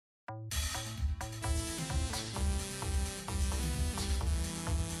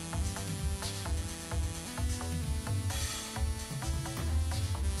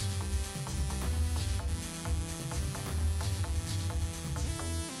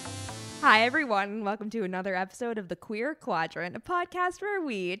Hi, everyone. Welcome to another episode of The Queer Quadrant, a podcast where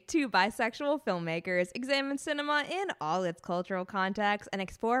we, two bisexual filmmakers, examine cinema in all its cultural contexts and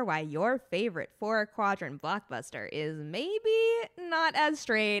explore why your favorite four-quadrant blockbuster is maybe not as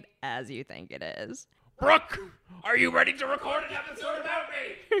straight as you think it is. Brooke, are you ready to record an episode about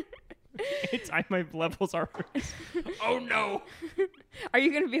me? My levels are. Oh no! Are you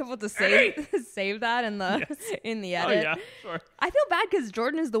going to be able to save that in the in the edit? Oh yeah, sure. I feel bad because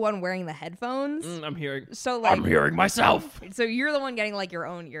Jordan is the one wearing the headphones. I'm hearing. So I'm hearing myself. So you're the one getting like your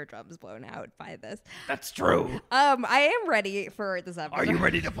own eardrums blown out by this. That's true. I am ready for this episode. Are you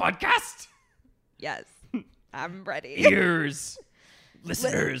ready to podcast? Yes, I'm ready. Ears,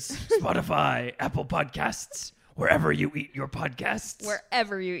 listeners, Spotify, Apple Podcasts, wherever you eat your podcasts.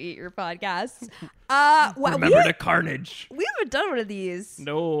 Wherever you eat your podcasts. Remember the Carnage. We haven't done one of these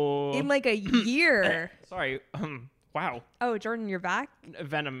No. in like a year. Sorry. Wow. Oh, Jordan, you're back?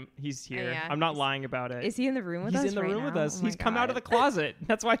 Venom. He's here. Oh, yeah. I'm not lying about it. Is he in the room with us? He's in the right room with now? us. Oh my He's come out of the God. closet.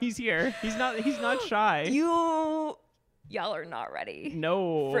 That's why he's here. He's not shy. Y'all are not ready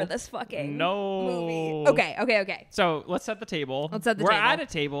No. for this fucking No. movie. Okay. So let's set the table. Let's set the We're table. at a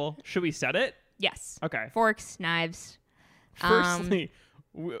table. Should we set it? Yes. Okay. Forks, knives. Firstly,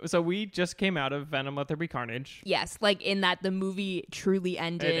 so we just came out of Venom, Let There Be Carnage. Yes, like in that the movie truly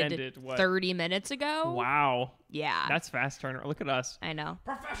ended, what? 30 minutes ago. Wow. Yeah. That's fast turner. Look at us. I know.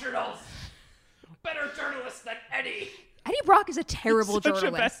 Professionals, better journalists than Eddie. Eddie Brock is a terrible Such a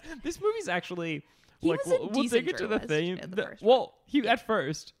journalist. This movie's actually. He like, was a we'll decent dig into the journalist thing. in the first Well, he at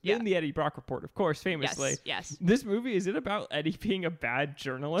first Yeah. in the Eddie Brock report, of course, famously. Yes. This movie, is it about Eddie being a bad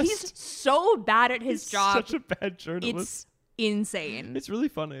journalist? He's so bad at his He's job. Such a bad journalist. It's insane. It's really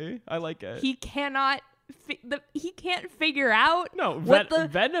funny. I like it. He cannot. He can't figure out no, what the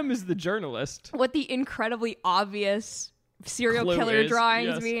Venom is the journalist. incredibly obvious serial Clue killer is, drawings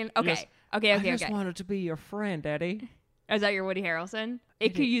yes, mean. yes. Okay. I just wanted to be your friend, Eddie. Is that your Woody Harrelson?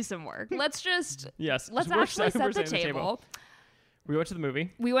 It could use some work. Let's Yes. let's we're actually set the setting table. We went to the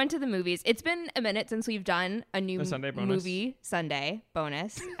movie. We went to the movies. It's been a minute since we've done a new Sunday bonus. movie Sunday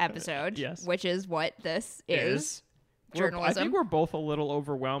bonus episode. Yes. Which is what this is. I Journalism. think we're both a little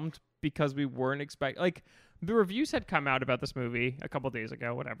overwhelmed because we weren't expecting. Like, the reviews had come out about this movie a couple days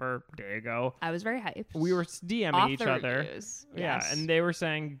ago, day ago. I was very hyped. We were DMing Off each the other. reviews. Yeah, Yes. and they were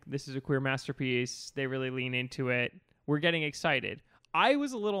saying this is a queer masterpiece. They really lean into it. We're getting excited. I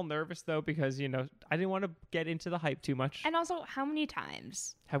was a little nervous, though, because, I didn't want to get into the hype too much. And also, how many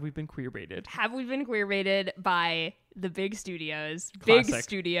times Have we been queer baited? have we been queer baited by the big studios? Classic. Big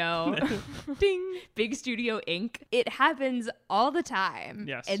Studio. Ding! Big Studio Inc. It happens all the time.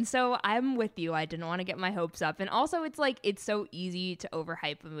 Yes. And so I'm with you. I didn't want to get my hopes up. And also, it's like, it's so easy to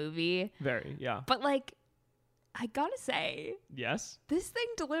overhype a movie. Very, yeah. But like, I gotta say, Yes? this thing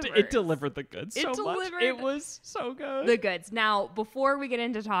delivered. It delivered the goods It so delivered much. It was so good. the goods. Now, before we get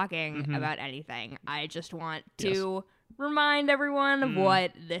into talking Mhm. about anything, I just want Yes. to remind everyone of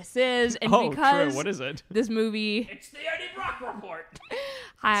what this is. And Oh, because true. What is it? this movie... It's the Eddie Brock report.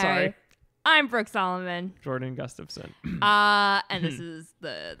 Hi, Sorry. I'm Brooke Solomon. Jordan Gustafson. And this is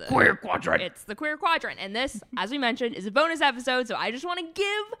the Queer Quadrant. It's the Queer Quadrant. And this, as we mentioned, is a bonus episode. So I just want to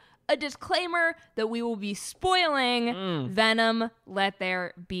give a disclaimer that we will be spoiling Venom, Let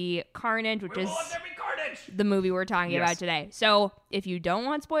There Be Carnage, which We is will let there be carnage. the movie we're talking Yes. about today. So if you don't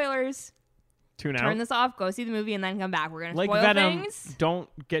want spoilers, Tune out. turn this off, go see the movie, and then come back. We're going to Like spoil Venom, things. don't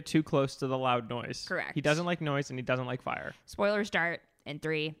get too close to the loud noise. Correct. He doesn't like noise and he doesn't like fire. Spoilers start in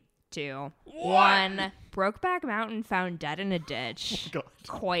 3, 2, What? 1. Brokeback Mountain found dead in a ditch. God.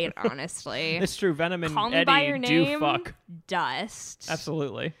 Quite honestly. It's true. Venom and Call Me Eddie by Your do Name. fuck. Dust.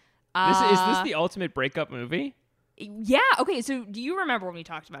 Absolutely. Is this the ultimate breakup movie? Yeah. Okay. So do you remember when we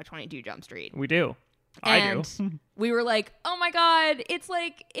talked about 22 Jump Street? We do. I do. And we were like, oh my God, it's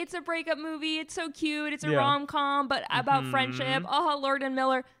a breakup movie. It's so cute. It's a Yeah. rom-com, but about friendship. Oh, Lord and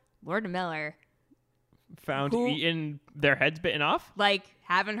Miller. Found Who- eating their heads bitten off. Like,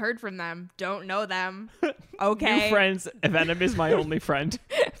 haven't heard from them. Don't know them. Okay. New friends. Venom is my only friend.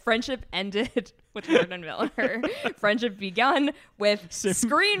 Friendship ended with Lord and Miller. Friendship begun with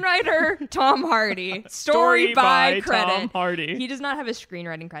screenwriter Tom Hardy. Story by credit. Tom Hardy. He does not have a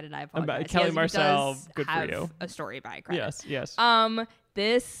screenwriting credit. I apologize. Kelly He Marcel, does good for have you. A story by credit. Yes.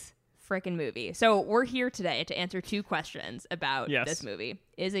 This frickin' movie. So we're here today to answer 2 questions about Yes. this movie.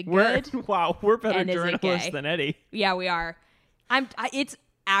 Is it We're good? we're better And is it journalists gay? than Eddie. Yeah, we are. It's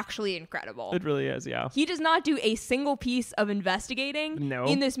actually incredible. It really is. Yeah. He does not do a single piece of investigating No.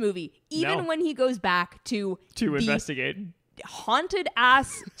 in this movie. Even No. when he goes back to To the investigate. haunted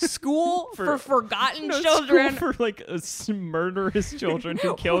ass school for forgotten children. School for like murderous children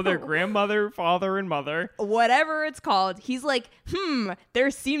who kill their grandmother, father, and mother. Whatever it's called. He's like,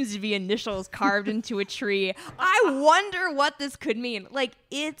 there seems to be initials carved into a tree. I wonder what this could mean. Like,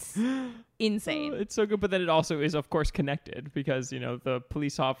 it's insane. It's so good, but then it also is, of course, connected because, the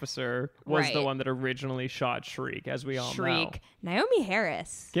police officer was the one that originally shot Shriek, as we all know. Naomi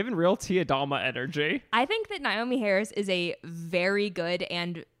Harris. Given real Tia Dalma energy. I think that Naomi Harris is a very good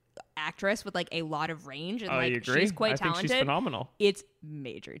and actress with like a lot of range, and you agree? She's quite talented. I think she's phenomenal. It's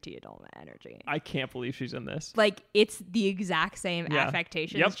major Tia Dalma energy. I can't believe she's in this. Like, it's the exact same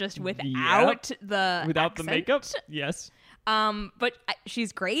affectations, just without the makeup. Yes. But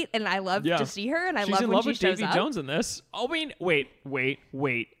she's great, and I love to see her, and she's love when she shows Davy up. Jones in this. Oh, wait.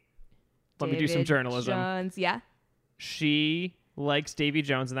 Let me do some journalism. Jones, yeah. She likes Davy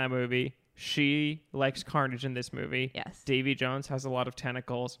Jones in that movie. She likes Carnage in this movie. Yes. Davy Jones has a lot of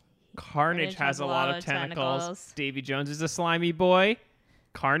tentacles. Carnage has a lot of tentacles. Davy Jones is a slimy boy.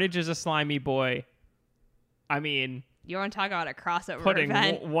 Carnage is a slimy boy. I mean, you want to talk about a crossover putting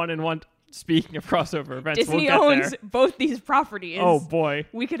event? One and one. Speaking of crossover events, Disney we'll get owns there. both these properties. Oh boy,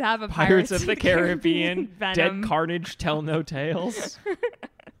 we could have a Pirates of the Caribbean, Venom. Dead Carnage, Tell No Tales.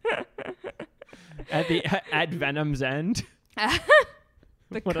 at Venom's end.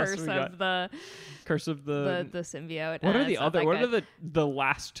 The curse of the symbiote. What are the other? What are the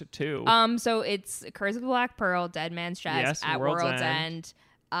last two? So it's Curse of the Black Pearl, Dead Man's Chest, yes, at World's End.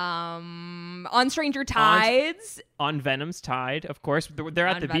 On Stranger Tides. On Venom's Tide, of course. They're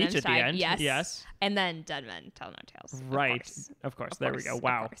at the beach at the end. Yes. And then Dead Men Tell No Tales. Right. Of course. There we go.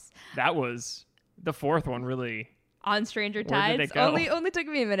 Wow. That was the fourth one, really. On Stranger Where Tides. did it go? Only took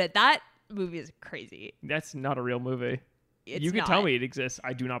me a minute. That movie is crazy. That's not a real movie. You can tell me it exists.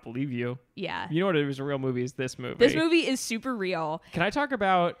 I do not believe you. Yeah. You know what is a real movie is this movie. This movie is super real. Can I talk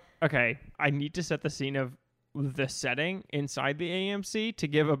about... Okay, I need to set the scene of the setting inside the AMC to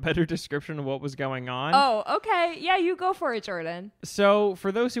give a better description of what was going on. Oh, okay. Yeah, you go for it, Jordan. So,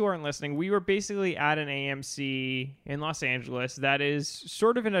 for those who aren't listening, we were basically at an AMC in Los Angeles that is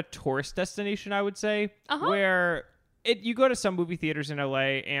sort of in a tourist destination, I would say, where you go to some movie theaters in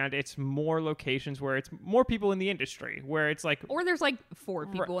LA and it's more locations where it's more people in the industry, where it's like... Or there's like 4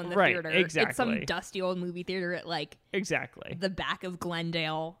 people in the right, theater. Exactly. It's some dusty old movie theater at like... Exactly. the back of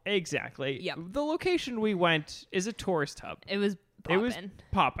Glendale. Exactly. Yep. The location we went is a tourist hub. It was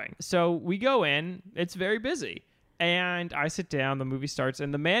popping. So we go in. It's very busy. And I sit down. The movie starts.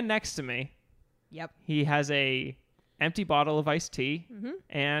 And the man next to me... Yep. He has a empty bottle of iced tea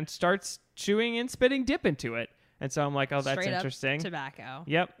and starts chewing and spitting dip into it. And so I'm like, oh, that's Straight interesting. Up tobacco.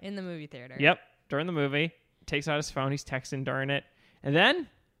 Yep. In the movie theater. Yep. During the movie. Takes out his phone. He's texting during it. And then,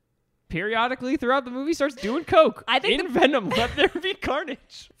 periodically throughout the movie, starts doing coke. I think Venom, let there be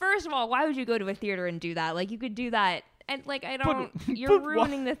carnage. First of all, why would you go to a theater and do that? Like, you could do that. And, like, you're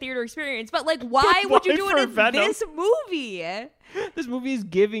ruining the theater experience. But, like, why would you do it in Venom? this movie? This movie is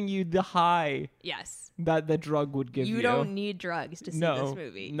giving you the high. Yes. That the drug would give you. You don't need drugs to see this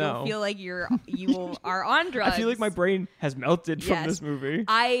movie. No. You'll feel like you are on drugs. I feel like my brain has melted from this movie.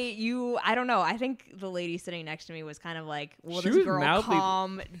 I don't know. I think the lady sitting next to me was kind of like, will this girl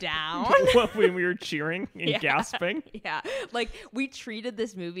calm down? When we were cheering and gasping. Yeah. Like, we treated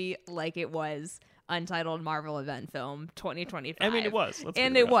this movie like it was Untitled Marvel Event Film 2025. I mean, it was.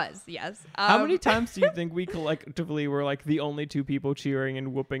 Yes. How many times do you think we collectively were like the only 2 people cheering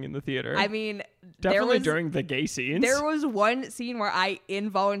and whooping in the theater? I mean, definitely during the gay scenes. There was one scene where I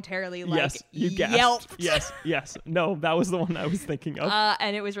involuntarily yelped. Yes. Yes. No, that was the one I was thinking of.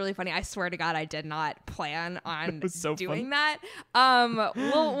 And it was really funny. I swear to God, I did not plan on doing that.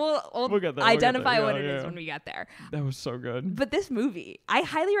 We'll get there. identify what it is when we get there. That was so good. But this movie, I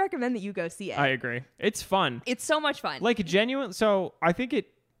highly recommend that you go see it. I agree. It's fun. It's so much fun. Like genuine. So I think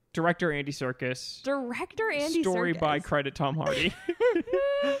director Andy Serkis. Story by credit Tom Hardy.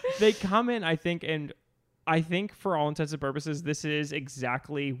 They come in, I think, and I think for all intents and purposes, this is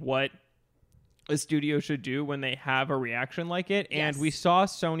exactly what a studio should do when they have a reaction like it. And we saw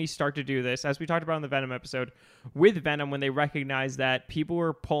Sony start to do this, as we talked about in the Venom episode, with Venom, when they recognized that people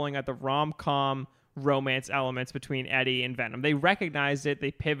were pulling at the rom-com romance elements between Eddie and Venom. They recognized it,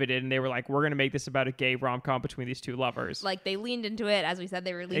 they pivoted, and they were like, we're going to make this about a gay rom-com between these 2 lovers. Like, they leaned into it. As we said,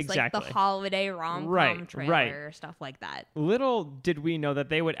 they released like the holiday rom-com trailer, stuff like that. Little did we know that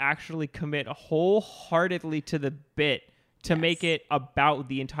they would actually commit wholeheartedly to the bit to make it about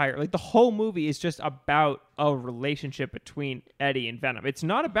the entire... Like, the whole movie is just about a relationship between Eddie and Venom. It's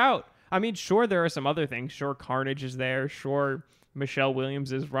not about... I mean, sure, there are some other things. Sure, Carnage is there. Sure, Michelle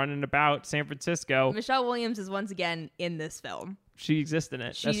Williams is running about San Francisco. Michelle Williams is once again in this film. She exists in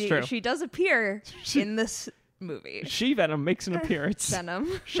it. That's true. She does appear in this movie. Venom makes an appearance.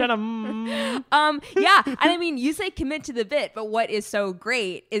 Venom. Yeah. And I mean, you say commit to the bit, but what is so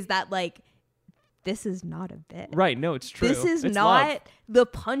great is that like this is not a bit. Right. No, it's true. It's not love. the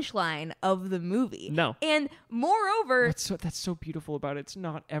punchline of the movie. No. And moreover, that's so beautiful about it. It's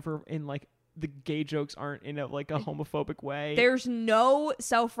not ever in like the gay jokes aren't in a homophobic way. There's no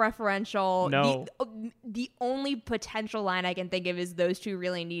self-referential. No. The only potential line I can think of is those two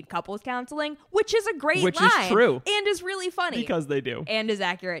really need couples counseling, which is a great line. Which is true. And is really funny. Because they do. And is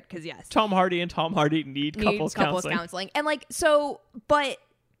accurate, because yes. Tom Hardy and Tom Hardy need couples counseling. And like, so, but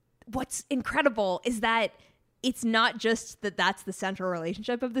what's incredible is that it's not just that that's the central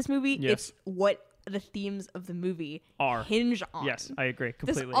relationship of this movie. Yes. It's what the themes of the movie are hinge on. Yes, I agree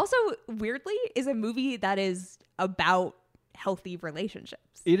completely. This also, weirdly, is a movie that is about healthy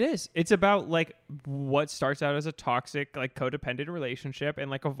relationships. It is. It's about like what starts out as a toxic, like codependent relationship and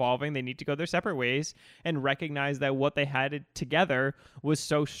like evolving. They need to go their separate ways and recognize that what they had together was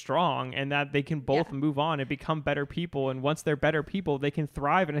so strong and that they can both move on and become better people. And once they're better people, they can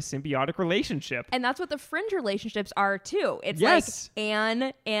thrive in a symbiotic relationship. And that's what the fringe relationships are too. It's like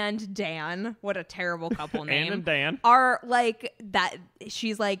Anne and Dan, what a terrible couple name. Anne and Dan are like that.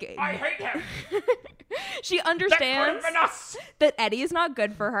 She's like, I hate him. She understands that Eddie is not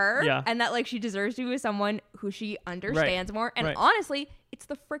good for her, and that like she deserves to be with someone who she understands more. And honestly, it's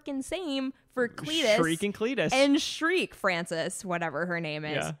the freaking same for Cletus, Shrieking Cletus, and Shriek Frances, whatever her name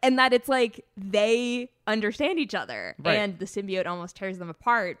is, and that it's like they understand each other, and the symbiote almost tears them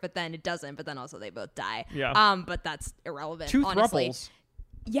apart, but then it doesn't. But then also they both die. But that's irrelevant. Two honestly. thruples.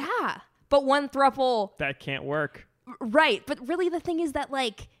 Yeah, but one thruple that can't work. Right, but really the thing is that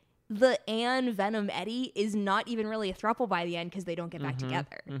like the Anne Venom Eddie is not even really a throuple by the end because they don't get back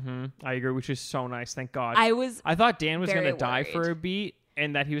together. I agree, which is so nice. Thank God. I thought Dan was going to die worried. for a beat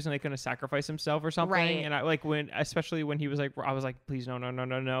and that he was like going to sacrifice himself or something. Right. And I like especially when he was like, I was like, please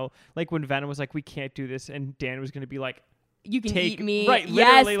no. Like when Venom was like, we can't do this, and Dan was going to be like, you can eat me. Right,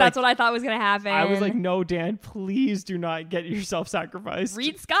 yes, like, that's what I thought was going to happen. I was like, no, Dan, please do not get yourself sacrificed.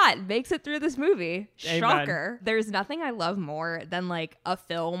 Reed Scott makes it through this movie. Amen. Shocker. There's nothing I love more than like a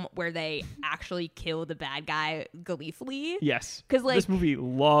film where they actually kill the bad guy gleefully. Yes. Because like this movie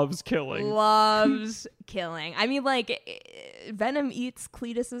loves killing. I mean, like Venom eats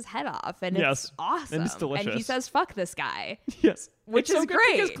Cletus's head off, and it's awesome. And it's delicious. And he says, "Fuck this guy." Yes. Which it's is so good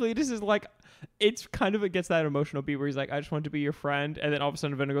great. because Cletus is like, it's kind of, it gets that emotional beat where he's like, I just want to be your friend. And then all of a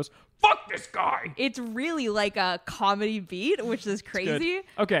sudden Venom goes, fuck this guy. It's really like a comedy beat, which is crazy.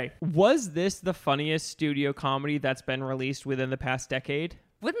 Okay. Was this the funniest studio comedy that's been released within the past decade?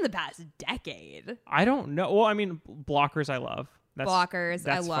 Within the past decade? I don't know. Well, I mean, Blockers I love. Blockers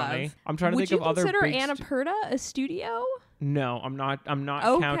I love. Funny. I'm trying to think of other big... Would you consider Annapurna a studio? No, I'm not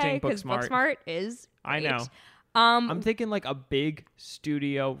counting Booksmart. Because Booksmart is great. I know. I'm thinking like a big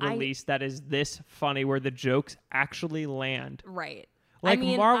studio release that is this funny where the jokes actually land. Right. Like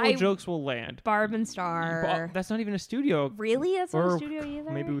Marvel jokes will land. Barb and Star. That's not even a studio. Really? That's not a studio either?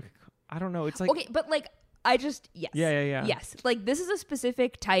 Maybe I don't know. It's like... Okay, but like yes. Yeah. Yes. Like this is a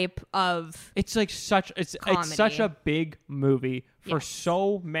specific type of It's like it's such a big movie for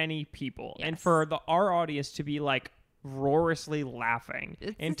so many people. Yes. And for our audience to be like roarously laughing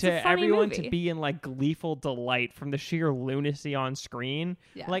and it's to everyone movie. to be in like gleeful delight from the sheer lunacy on screen.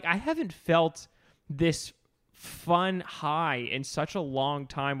 Yeah. Like I haven't felt this fun high in such a long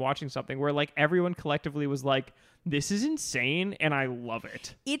time watching something where like everyone collectively was like, this is insane and I love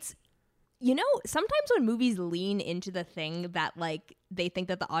it. It's, you know, sometimes when movies lean into the thing that like they think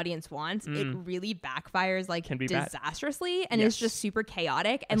that the audience wants, it really backfires like disastrously and it's just super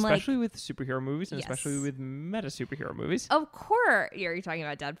chaotic. And especially with superhero movies and especially with meta superhero movies. Of course. Are you talking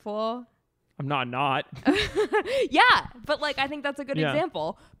about Deadpool? I'm not. Yeah, but like I think that's a good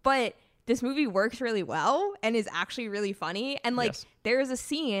example. But this movie works really well and is actually really funny. And like there is a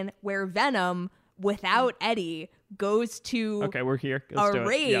scene where Venom without Eddie goes to we're here. Let's do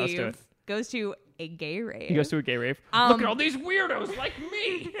rave. It. Yeah, let's do it. Goes to a gay rave. He goes to a gay rave. Look at all these weirdos like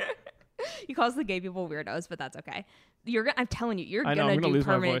me. He calls the gay people weirdos, but that's okay. I'm telling you, you're gonna do lose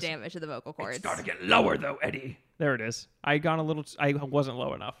permanent damage to the vocal cords. It's gotta get lower though, Eddie. There it is. I wasn't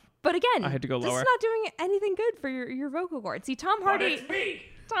low enough. But again, I had to go lower. This is not doing anything good for your vocal cords. See, Tom Hardy. But it's me.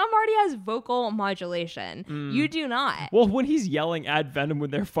 Tom Hardy has vocal modulation. You do not. Well, when he's yelling at Venom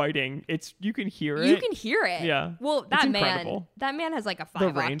when they're fighting, you can hear it. You can hear it. Yeah. Well, that man has like a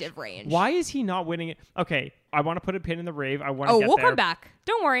 5-octave range. Why is he not winning it? Okay, I want to put a pin in the rave. I want to get we'll there. come back.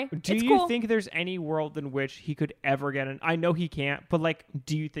 Don't worry. Do it's you cool. think there's any world in which he could ever get I know he can't, but like,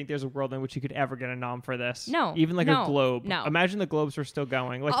 do you think there's a world in which he could ever get a nom for this? No. Even like a Globe? No. Imagine the Globes were still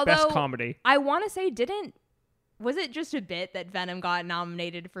going. Like, Although, best comedy. I want to say, was it just a bit that Venom got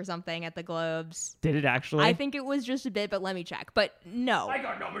nominated for something at the Globes? Did it actually? I think it was just a bit, but let me check. But no. I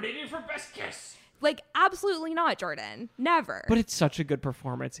got nominated for Best Kiss. Like, absolutely not, Jordan. Never. But it's such a good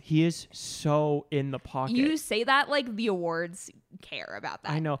performance. He is so in the pocket. You say that like the awards care about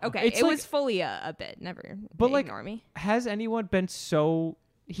that. I know. Okay, It's it like- was fully a bit. Never. But like, ignore me. has anyone been so...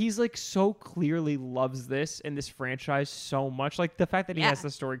 He's like so clearly loves this and this franchise so much. Like the fact that he has the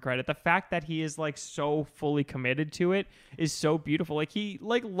story credit, the fact that he is like so fully committed to it is so beautiful. Like he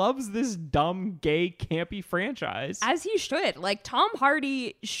like loves this dumb, gay, campy franchise. As he should. Like Tom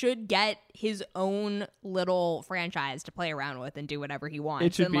Hardy should get his own little franchise to play around with and do whatever he wants.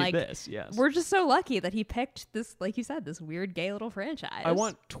 It should and be like, this, yes. We're just so lucky that he picked this, like you said, this weird gay little franchise. I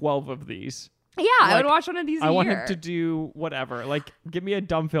want 12 of these. Yeah, I like, would watch one of these a I want year. him to do whatever. Like, give me a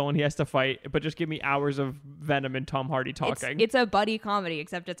dumb film and he has to fight, but just give me hours of Venom and Tom Hardy talking. It's a buddy comedy,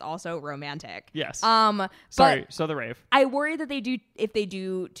 except it's also romantic. Yes. Sorry. So the rave. I worry that if they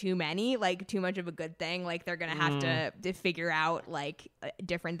do too many, like too much of a good thing, like they're gonna have to figure out like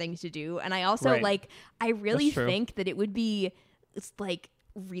different things to do. And I also Right. I really That's true. think that it would be like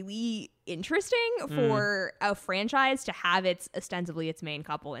really interesting for a franchise to have its main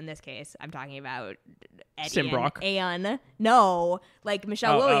couple. In this case, I'm talking about Eddie Simbrock. and Anne. No, like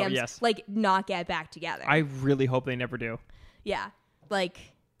Michelle Williams, yes. like not get back together. I really hope they never do. Yeah, like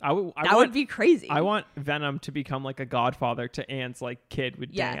That would want, be crazy. I want Venom to become like a godfather to Anne's like kid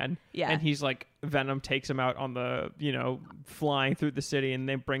with Dan. Yeah. And he's like, Venom takes him out on the, flying through the city and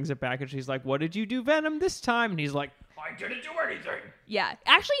then brings it back. And she's like, what did you do, Venom, this time? And he's like, I didn't do anything. Yeah.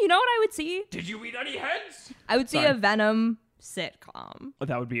 Actually, you know what I would see? Did you eat any heads? I would see Sorry. a Venom sitcom oh,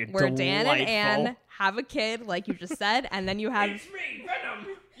 that would be where delightful. Dan and Anne have a kid, like you just said, and then you have... It's me, Venom,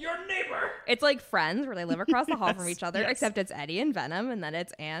 your neighbor. It's like Friends, where they live across the hall from each other, yes. except it's Eddie and Venom, and then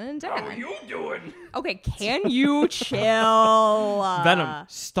it's Anne and How are Dan. you doing? Okay, can you chill? Venom,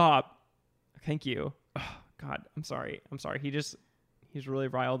 stop. Thank you. Oh, God, I'm sorry. He's really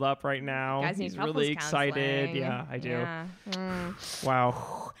riled up right now. Guys need He's couples really excited. counseling. Yeah, I do. Yeah.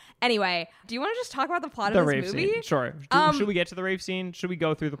 Wow. Anyway, do you want to just talk about the plot The of this rave movie? scene. Sure. Should we get to the rave scene? Should we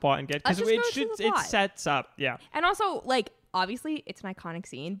go through the plot and get... Let's Because just go through the it plot. sets up. Yeah. And also, like, obviously, it's an iconic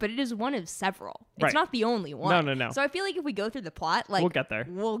scene, but it is one of several. It's Right. not the only one. No. So I feel like if we go through the plot, like... We'll get there.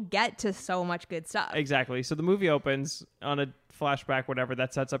 We'll get to so much good stuff. Exactly. So the movie opens on a flashback, whatever,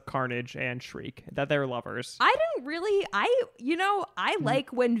 that sets up Carnage and Shriek, that they're lovers. I didn't really... I like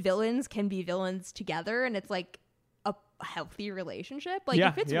when villains can be villains together, and it's like a healthy relationship. Like,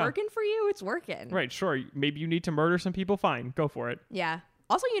 if it's working for you, it's working. Right, sure. Maybe you need to murder some people. Fine. Go for it. Yeah.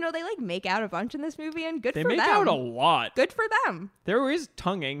 Also, they like make out a bunch in this movie, and good They for them. make out a lot. Good for them. There is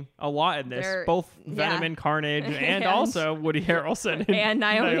tonguing a lot in this. Both Venom yeah. and Carnage and And- also Woody Harrelson and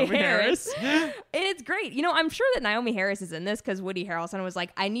Naomi Harris. And it's great. I'm sure that Naomi Harris is in this because Woody Harrelson was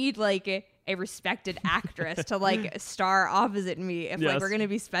like, I need like a respected actress to like star opposite me if like Yes. we're gonna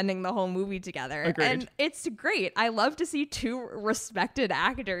be spending the whole movie together. Agreed. And it's great. I love to see two respected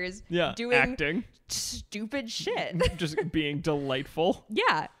actors doing acting. stupid shit. Just being delightful.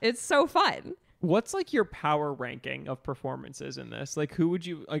 Yeah, it's so fun. What's like your power ranking of performances in this? Like, who would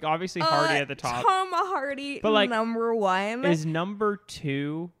you like? Obviously, Hardy at the top. Tom Hardy, But, like, number one. Is number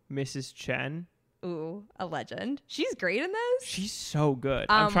 2 Mrs. Chen? Ooh, a legend. She's great in this. She's so good.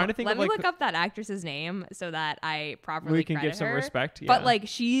 I'm trying to think let of me like look up that actress's name so that I properly we can credit give some her. respect. Yeah. But like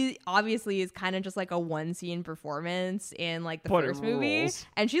she obviously is kind of just like a one scene performance in like the But it first movie, rules.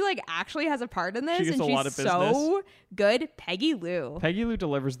 and she like actually has a part in this, She gets and a she's lot of so good. Peggy Lou. Peggy Lou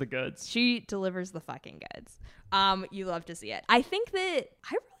delivers the goods. She delivers the fucking goods. You love to see it. I think that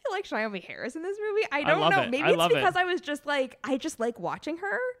I really like Naomi Harris in this movie. I don't love know. it. Maybe I it's love because it. I was just like I just like watching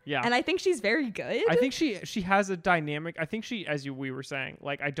her. Yeah. And I think she's very good. I think she has a dynamic. I think she, as we were saying,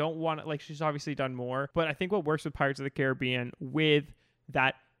 like I don't want to, like she's obviously done more, but I think what works with Pirates of the Caribbean with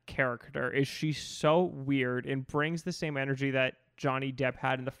that character is she's so weird and brings the same energy that Johnny Depp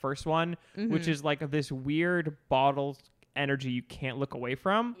had in the first one, which is like this weird bottled energy you can't look away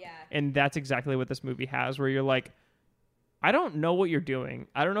from. Yeah. And that's exactly what this movie has, where you're like, I don't know what you're doing.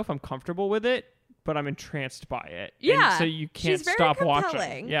 I don't know if I'm comfortable with it, but I'm entranced by it. Yeah. And so you can't She's very stop compelling.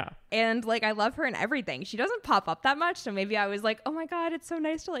 watching. Yeah. And like I love her in everything. She doesn't pop up that much, so maybe I was like, "Oh my god, it's so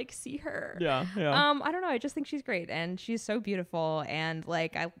nice to like see her." Yeah. Yeah. I don't know. I just think she's great, and she's so beautiful, and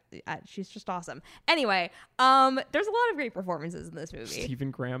like she's just awesome. Anyway, there's a lot of great performances in this movie.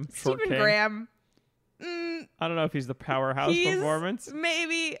 Stephen Graham. Stephen Graham, I don't know if he's the powerhouse performance.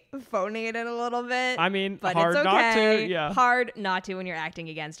 Maybe phoning it in a little bit. I mean, but hard it's okay. not to. Yeah. Hard not to when you're acting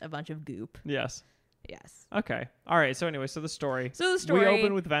against a bunch of goop. Yes. Yes. Okay. All right. So anyway, the story. We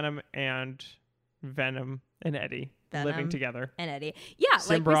open with Venom and Eddie living together. And Eddie. Yeah,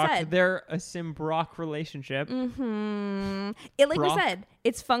 Symbrock, like we said. They're a Symbrock relationship. Mm-hmm. We said,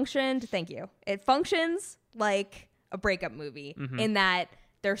 it's functioned. Thank you. It functions like a breakup movie in that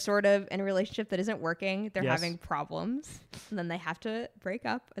they're sort of in a relationship that isn't working. They're having problems. And then they have to break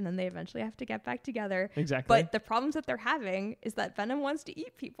up. And then they eventually have to get back together. Exactly. But the problems that they're having is that Venom wants to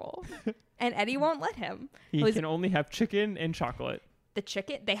eat people. And Eddie won't let him. He can only have chicken and chocolate.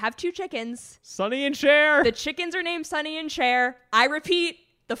 They have 2 chickens. Sonny and Cher. The chickens are named Sonny and Cher. I repeat,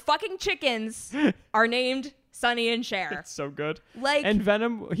 the fucking chickens are named Sonny and Cher. It's so good. Like, and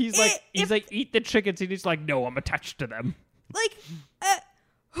Venom, he's like, eat the chickens. And he's like, no, I'm attached to them. Like,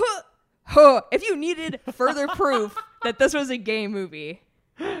 if you needed further proof that this was a gay movie.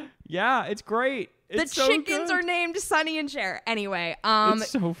 Yeah, it's great. It's the chickens are named Sonny and Cher. Anyway,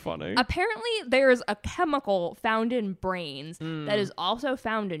 it's so funny. Apparently, there's a chemical found in brains that is also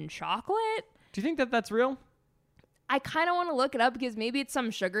found in chocolate. Do you think that that's real? I kind of want to look it up because maybe it's some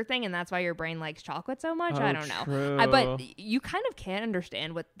sugar thing and that's why your brain likes chocolate so much. I don't know. But you kind of can't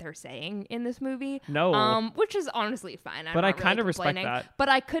understand what they're saying in this movie. No. Which is honestly fine. But I kind of respect that. But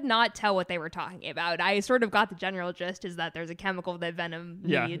I could not tell what they were talking about. I sort of got the general gist is that there's a chemical that Venom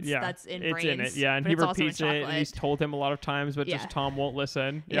needs that's in brains. It's in it, yeah. And he repeats it and he's told him a lot of times, but just Tom won't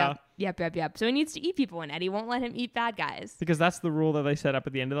listen. Yeah. Yep. So he needs to eat people and Eddie won't let him eat bad guys. Because that's the rule that they set up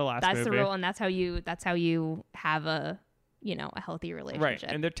at the end of the last movie. That's the rule, and that's how you have a healthy relationship. Right.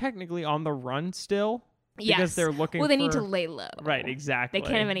 And they're technically on the run still. Because they're looking they need to lay low. Right, exactly. They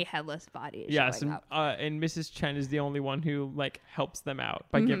can't have any headless bodies. Yes, and Mrs. Chen is the only one who helps them out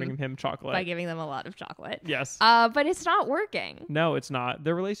by giving him chocolate. By giving them a lot of chocolate. Yes. But it's not working. No, it's not.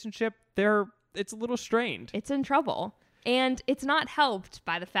 Their relationship, it's a little strained. It's in trouble. And it's not helped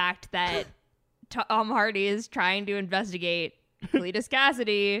by the fact that Tom Hardy is trying to investigate Cletus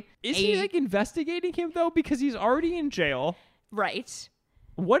Cassidy. Is he investigating him though? Because he's already in jail. Right.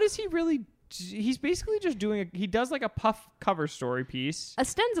 What is he really? He's basically just he does a puff cover story piece.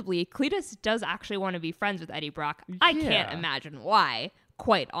 Ostensibly, Cletus does actually want to be friends with Eddie Brock. I can't imagine why.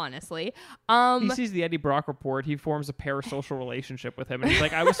 Quite honestly. He sees the Eddie Brock report. He forms a parasocial relationship with him. And he's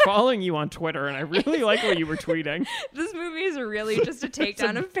like, I was following you on Twitter and I really like what you were tweeting. This movie is really just a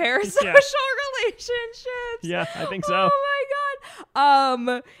takedown of parasocial relationships. Yeah, I think so. Oh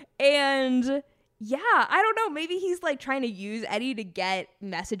my God. And yeah, I don't know. Maybe he's trying to use Eddie to get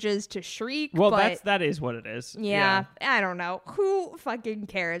messages to Shriek. Well, that is what it is. Yeah, I don't know. Who fucking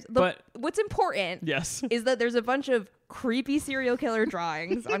cares? But what's important is that there's a bunch of creepy serial killer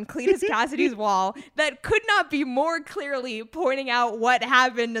drawings on Cletus Cassidy's wall that could not be more clearly pointing out what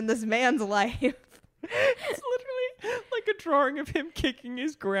happened in this man's life. It's literally like a drawing of him kicking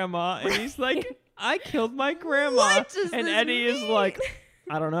his grandma, and he's like, I killed my grandma. What does and this Eddie mean? Is like,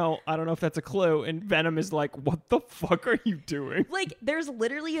 I don't know if that's a clue. And Venom is like, what the fuck are you doing? There's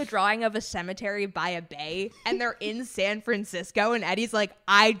literally a drawing of a cemetery by a bay, and they're in San Francisco, and Eddie's like,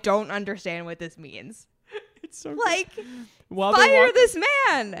 I don't understand what this means. It's so fire this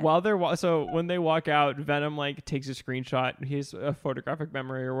man. So when they walk out, Venom takes a screenshot. He has a photographic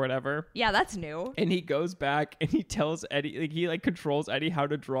memory or whatever. Yeah, that's new. And he goes back and he tells Eddie, he controls Eddie how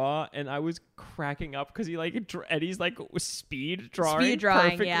to draw. And I was cracking up because Eddie's speed drawing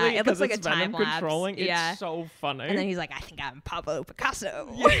perfectly. Yeah, it looks like a Venom time lapse. controlling. Yeah. It's so funny. And then he's like, I think I'm Pablo Picasso.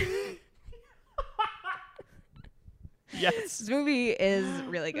 Yeah. Yes. This movie is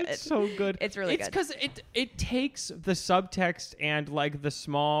really good. It's so good. It's really good. It's because it takes the subtext and the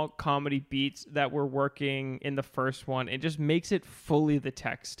small comedy beats that were working in the first one. It just makes it fully the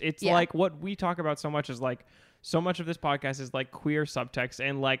text. It's what we talk about so much is so much of this podcast is queer subtext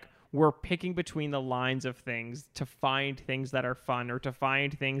and we're picking between the lines of things to find things that are fun or to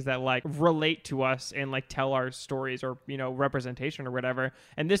find things that relate to us and tell our stories or representation or whatever.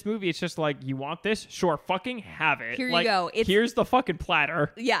 And this movie, it's just you want this? Sure, fucking have it. Here you go. Here's the fucking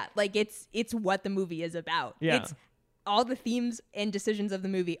platter. Yeah, it's what the movie is about. Yeah. It's all the themes and decisions of the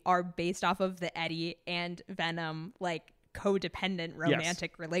movie are based off of the Eddie and Venom codependent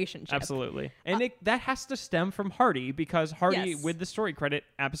romantic relationship. Absolutely. And that has to stem from Hardy because Hardy, with the story credit,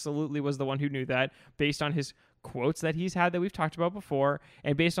 absolutely was the one who knew that based on his quotes that he's had that we've talked about before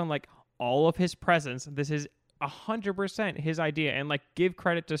and based on all of his presence. This is 100% his idea. And give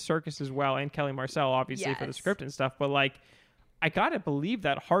credit to Serkis as well and Kelly Marcel, obviously, for the script and stuff. But I gotta believe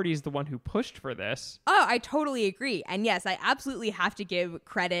that Hardy's the one who pushed for this. Oh, I totally agree. And yes, I absolutely have to give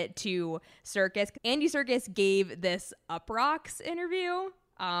credit to Serkis. Andy Serkis gave this Uprocks interview.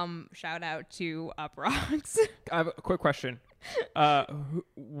 Shout out to Uprocks. I have a quick question.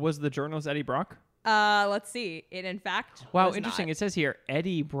 Was the journalist Eddie Brock? Let's see. It in fact was interesting. Not. It says here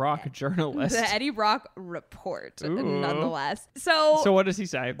Eddie Brock journalist. The Eddie Brock report, nonetheless. So what does he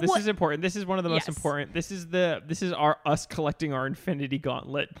say? This is important. This is one of the most important. This is us collecting our Infinity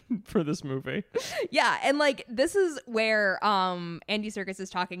Gauntlet for this movie. Yeah, and like this is where Andy Serkis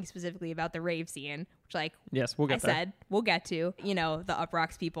is talking specifically about the rave scene, which like yes, we'll get there. Said we'll get to. You know, the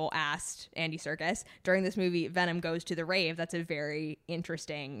Uprocks people asked Andy Serkis during this movie. Venom goes to the rave. That's a very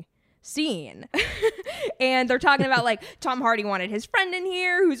interesting scene. And they're talking about like Tom Hardy wanted his friend in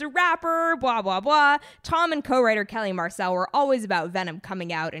here who's a rapper, blah blah blah. Tom and co-writer Kelly Marcel were always about Venom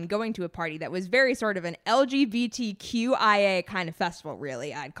coming out and going to a party that was very sort of an LGBTQIA kind of festival,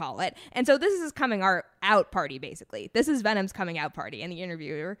 really, I'd call it. And so this is his coming out party, basically. This is Venom's coming out party. And the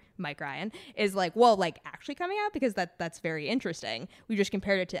interviewer, Mike Ryan, is like, well, like actually coming out? Because that's very interesting. We just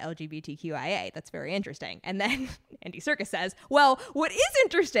compared it to LGBTQIA. That's very interesting. And then Andy Serkis says, well, what is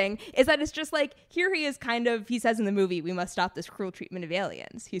interesting is that it's just like, here he is kind of, he says in the movie, we must stop this cruel treatment of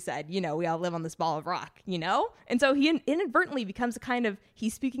aliens. He said, you know, we all live on this ball of rock, you know? And so he inadvertently becomes a kind of,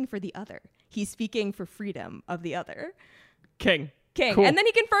 he's speaking for the other. He's speaking for freedom of the other. King. Cool. And then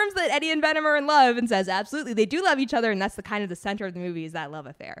he confirms that Eddie and Venom are in love and says, absolutely, they do love each other. And that's the kind of the center of the movie is that love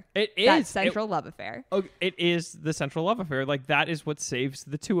affair. It is. That central love affair. It is the central love affair. Like that is what saves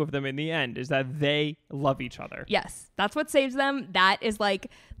the two of them in the end is that they love each other. Yes. That's what saves them. That is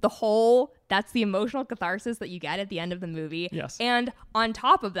like that's the emotional catharsis that you get at the end of the movie. Yes. And on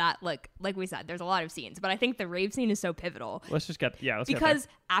top of that, like we said, there's a lot of scenes, but I think the rave scene is so pivotal. Let's get because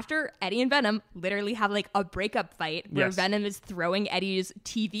after Eddie and Venom literally have like a breakup fight where Venom is throwing Eddie's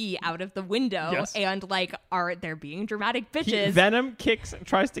TV out of the window and like they're being dramatic bitches. Venom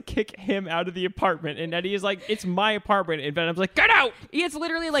tries to kick him out of the apartment and Eddie is like, it's my apartment, and Venom's like, get out! It's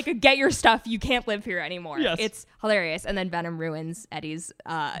literally like a get your stuff, you can't live here anymore. Yes. It's hilarious. And then Venom ruins Eddie's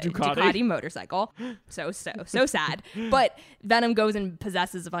Ducati motorcycle. So sad. But Venom goes and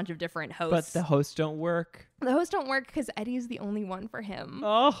possesses a bunch of different hosts. But the hosts don't work. The hosts don't work because Eddie's the only one for him.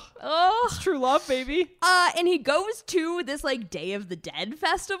 Oh, it's true love, baby. And he goes to this like Day of the Dead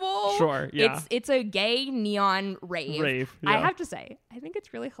festival. Sure, yeah. It's a gay neon rave. Yeah. I have to say, I think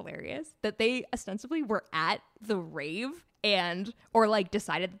it's really hilarious that they ostensibly were at the rave or like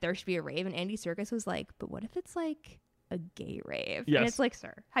decided that there should be a rave, and Andy Serkis was like, but what if it's like a gay rave? Yes. And it's like,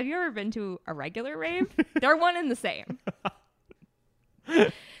 sir, have you ever been to a regular rave? They're one and the same.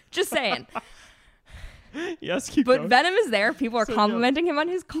 Just saying. Yes, keep going. Venom is there. People are complimenting him on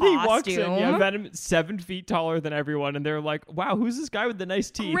his costume. He walks in, Venom 7 feet taller than everyone, and they're like, wow, who's this guy with the nice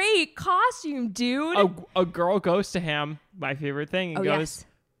teeth? Great costume, dude. A girl goes to him, my favorite thing, and goes,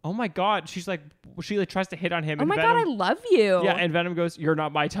 oh my God. She tries to hit on him. Oh and my Venom, God, I love you. Yeah, and Venom goes, you're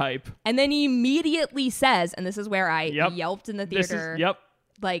not my type. And then he immediately says, and this is where I yelped in the theater,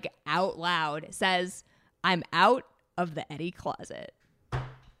 like out loud, says, I'm out of the Eddie closet.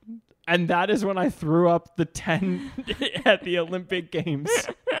 And that is when I threw up the 10 at the Olympic Games.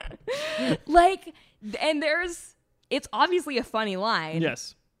 It's obviously a funny line.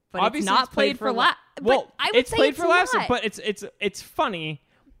 Yes. But obviously it's not played for laughs. Well, it's played for laughs, but it's funny.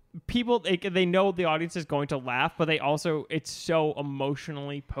 People, they know the audience is going to laugh, but it's so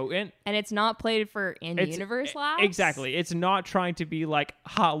emotionally potent. And it's not played for in-universe laughs? Exactly. It's not trying to be like,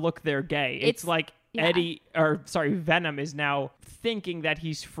 ha, look, they're gay. It's like Venom is now thinking that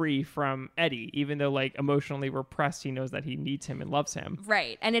he's free from Eddie, even though like emotionally repressed, he knows that he needs him and loves him.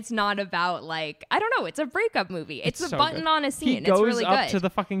 Right. And it's not about like, I don't know, it's a breakup movie. It's a so button good. On a scene. He goes it's really up good. to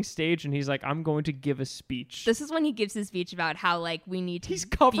the fucking stage and he's like, I'm going to give a speech. This is when he gives his speech about how like we need to he's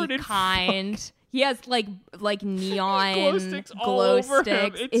covered be in kind. fuck. He has like neon glow sticks all over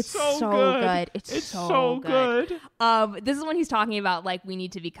him. It's so good. It's so good. This is when he's talking about like we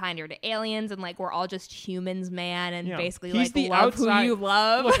need to be kinder to aliens and like we're all just humans, man, and basically he's like love who you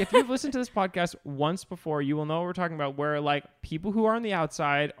love. Look, if you've listened to this podcast once before, you will know what we're talking about. Where like people who are on the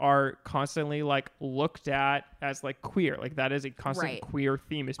outside are constantly like looked at as like queer. Like that is a constant queer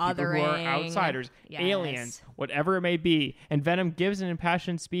theme. Is people who are outsiders, aliens, whatever it may be. And Venom gives an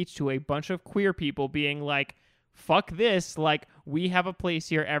impassioned speech to a bunch of queer people being like, fuck this, like we have a place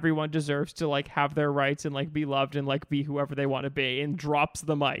here. Everyone deserves to like have their rights and like be loved and like be whoever they want to be, and drops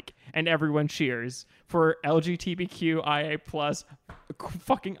the mic and everyone cheers for LGBTQIA+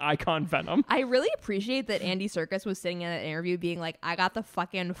 fucking icon Venom. I really appreciate that Andy Serkis was sitting in an interview being like, I got the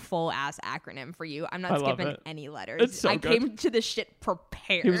fucking full ass acronym for you. I'm not skipping any letters. It's so I good. came to this shit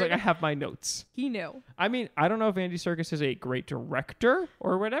prepared. He was like, I have my notes. He knew. I mean, I don't know if Andy Serkis is a great director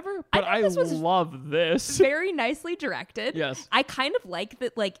or whatever, but I was love this. Very nicely directed. Yes. I kind of like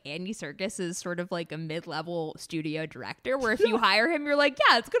that, like, Andy Serkis is sort of like a mid-level studio director where if you hire him, you're like,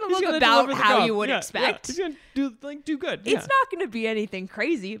 yeah, it's going to look about how you would expect. He's going to do good. It's not going to be anything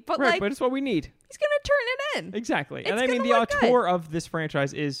crazy, but right, like, but it's what we need. he's going to turn it in. Exactly. It's And I mean, the gonna look auteur of this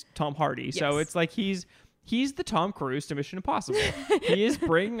franchise is Tom Hardy. Yes. So it's like he's the Tom Cruise to Mission Impossible. He is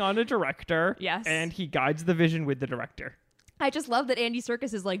bringing on a director. Yes. And he guides the vision with the director. I just love that Andy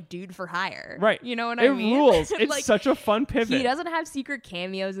Serkis is like dude for hire. Right. You know what I mean? It rules. It's like, such a fun pivot. he doesn't have secret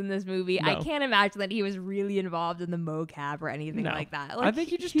cameos in this movie. No. I can't imagine that he was really involved in the mocap or anything like that. Like, I think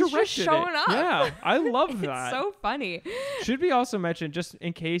he just he's directed just showing it. up. Yeah, I love that. It's so funny. Should we also mention, just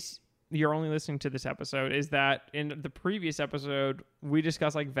in case you're only listening to this episode, is that in the previous episode we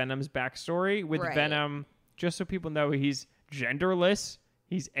discussed like Venom's backstory with Right. Venom. Just so people know, he's genderless,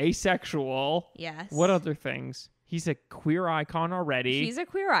 he's asexual. Yes. What other things? He's a queer icon already. He's a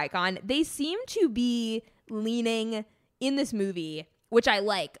queer icon. They seem to be leaning in this movie, which I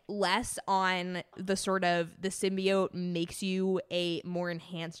like, less on the sort of the symbiote makes you a more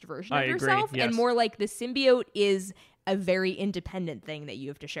enhanced version of yourself, yes. and more like the symbiote is a very independent thing that you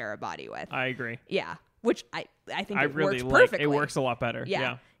have to share a body with. I agree. Yeah, which I think I it really works like. perfectly. It works a lot better.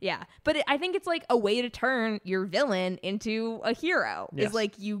 Yeah. But I think it's like a way to turn your villain into a hero. Yes. Is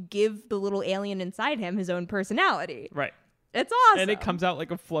like you give the little alien inside him his own personality. Right. It's awesome. And it comes out like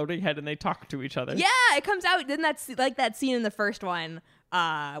a floating head and they talk to each other. Yeah, it comes out. Then that's like that scene in the first one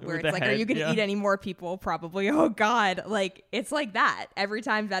where With it's the like, are you head, going to eat any more people? Probably. Oh, God. Like, it's like that every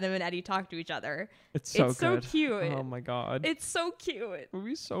time Venom and Eddie talk to each other. It's so It's good. so cute. Oh my God. It's so cute. The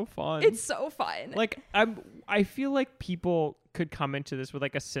movie's so fun. It's so fun. Like I feel like people could come into this with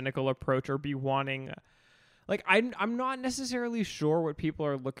like a cynical approach or be wanting, like I'm not necessarily sure what people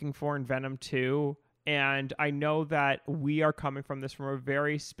are looking for in Venom 2. And I know that we are coming from this from a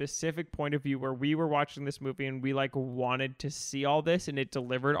very specific point of view where we were watching this movie and we like wanted to see all this and it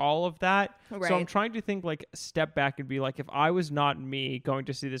delivered all of that. Right. So I'm trying to think, like, step back and be like, if I was not me going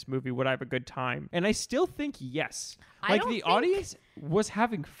to see this movie, would I have a good time? And I still think yes. Like the audience was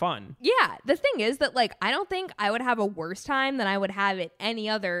having fun. Yeah, the thing is that like I don't think I would have a worse time than I would have at any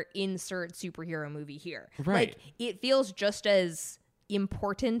other insert superhero movie here. Right. Like it feels just as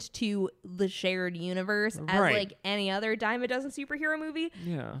important to the shared universe as Right. like any other dime a dozen superhero movie.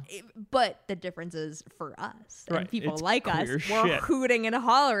 Yeah. But the difference is for us and Right, people it's like us, queer we're shit. hooting and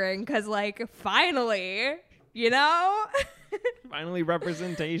hollering because like finally, you know. Finally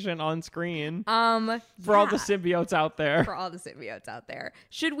representation on screen for For all the symbiotes out there. For all the symbiotes out there.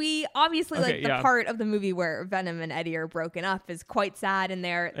 Should we obviously Okay, like the yeah. part of the movie where Venom and Eddie are broken up is quite sad and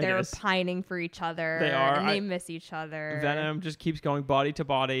they're is. pining for each other. They are. And they miss each other. Venom just keeps going body to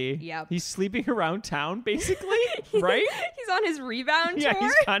body. Yep. He's sleeping around town, basically, right? He's on his rebound Yeah, tour.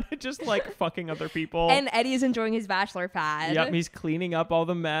 he's kind of just like fucking other people. And Eddie's enjoying his bachelor pad. Yep, he's cleaning up all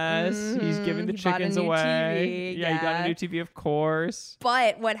the mess. He's giving the He bought a chickens new away. TV, Yeah, he got yeah. a new TV, of course.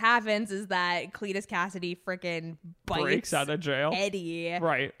 But what happens is that Cletus Cassidy freaking bites Breaks out of jail. Eddie.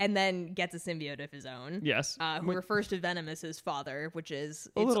 Right. And then gets a symbiote of his own. Yes. Who refers to Venom as his father, which is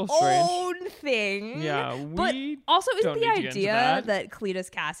A its little strange. own thing. Yeah, But we also, isn't don't the need to get into idea that.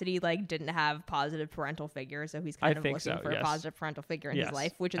 Cletus Cassidy like didn't have positive parental figure, so he's kind I of think looking so, for yes. a positive parental figure in Yes, his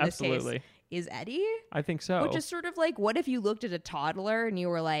life, which in this absolutely. case is Eddie. I think so. Which is sort of like, what if you looked at a toddler and you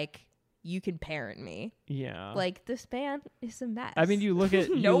were like, you can parent me? Yeah. Like, this man is a mess. I mean, you look at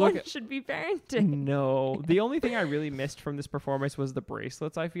no one should be parenting. No, the only thing I really missed from this performance was the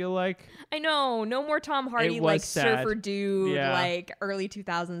bracelets. I feel like I know, no more Tom Hardy It was like sad. surfer dude, Yeah. like early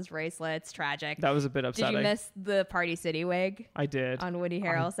 2000s bracelets. Tragic. that was a bit Did upsetting. you miss the Party City wig I did. on Woody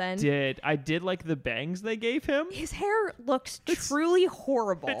Harrelson? I did like the bangs they gave him. His hair looks truly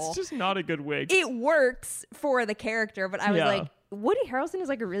horrible. It's just not a good wig. It works for the character, but I was Yeah. like, Woody Harrelson is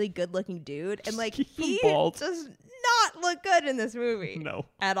like a really good looking dude, and like keep him he bald. does not look good in this movie. No.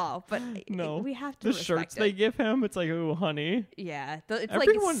 At all. But No, we have to the respect shirts it. they give him. It's like, oh, honey. Yeah, it's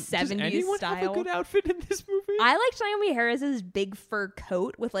Everyone, like does 70s anyone style. have a good outfit in this movie? I liked Naomi Harris's big fur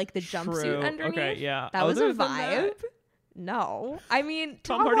coat with like the jumpsuit True. underneath. Okay, yeah. That was a Other than vibe. that, No, I mean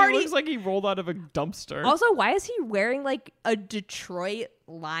Tom Hardy looks like he rolled out of a dumpster. Also, why is he wearing like a Detroit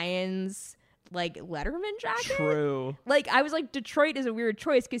Lions like Letterman jacket. True. Like I was like, Detroit is a weird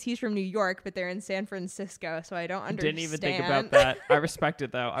choice because he's from New York, but they're in San Francisco, so I don't understand. Didn't even think about that. I respect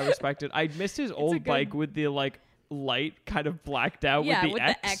it though. I respect it. I missed his old bike with the like light kind of blacked out with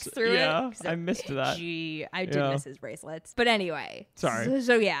the X through it. I missed that. Gee, I did miss his bracelets. But anyway. Sorry.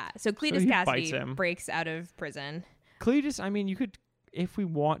 So Cletus Cassidy breaks out of prison. Cletus, I mean, you could, if we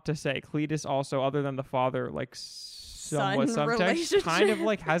want to say, Cletus also, other than the father, like somewhat subtext, kind of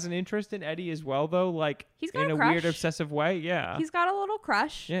like has an interest in Eddie as well, though. Like he's got in a weird obsessive way. Yeah, he's got a little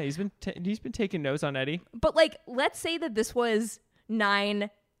crush. Yeah, he's been taking notes on Eddie. But like, let's say that this was 9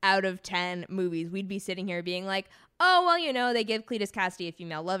 out of 10 movies, we'd be sitting here being like, oh, well, you know, they give Cletus Cassidy a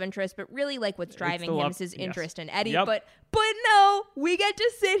female love interest, but really like what's driving him is his interest in Eddie. Yep. But no, we get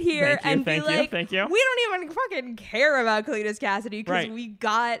to sit here and be like, we don't even fucking care about Cletus Cassidy because we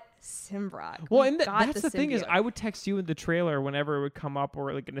got Simbrock. Well, and that's the thing is, I would text you in the trailer whenever it would come up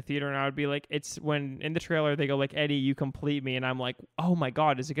or like in the theater, and I would be like, it's when in the trailer they go like, Eddie, you complete me, and I'm like, oh my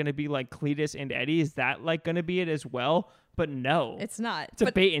god, is it going to be like Cletus and Eddie? Is that like going to be it as well? But no, it's not. It's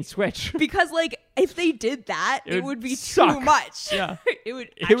a bait and switch. Because like if they did that, it would be too much. Yeah, it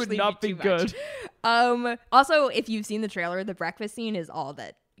would not be good. Also, if you've seen the trailer, the breakfast scene is all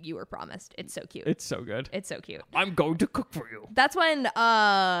that you were promised. It's so cute. It's so good. It's so cute. I'm going to cook for you. That's when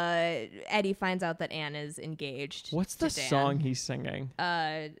Eddie finds out that Anne is engaged. What's the song he's singing?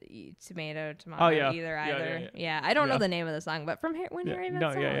 Tomato. Oh yeah. Either. Yeah. I don't know the name of the song, but from when Harry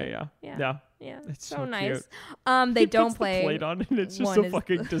Met Sally. Yeah. It's so nice. Cute. They don't play the plate on, and it's just a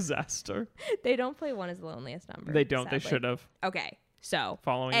fucking disaster. They don't play One Is the Loneliest Number. They don't. Sadly. They should have. Okay, so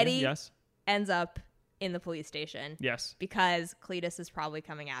following Eddie ends up in the police station. Yes. Because Cletus is probably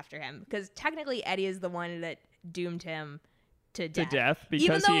coming after him. Because technically Eddie is the one that doomed him to death.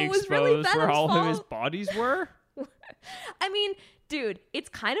 Because he exposed where all of his bodies were? I mean, dude, it's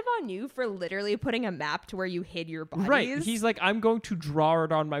kind of on you for literally putting a map to where you hid your bodies. Right. He's like, I'm going to draw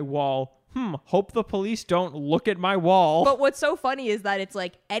it on my wall. Hope the police don't look at my wall. But what's so funny is that it's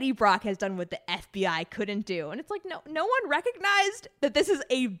like Eddie Brock has done what the FBI couldn't do. And it's like, no one recognized that this is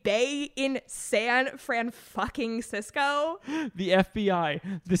a bay in San Francisco. The FBI,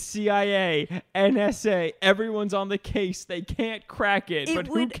 the CIA, NSA, everyone's on the case. They can't crack it. But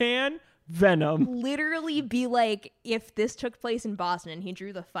who can? Venom. Literally be like if this took place in Boston and he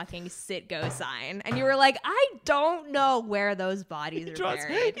drew the fucking sit go sign and you were like, I don't know where those bodies are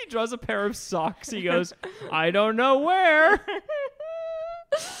buried. He draws a pair of socks. He goes, I don't know where.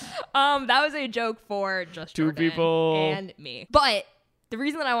 That was a joke for just two Jordan people and me. But the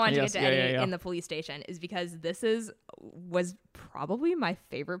reason that I wanted to get to Eddie in the police station is because this was probably my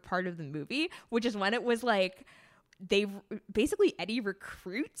favorite part of the movie, which is when it was like Eddie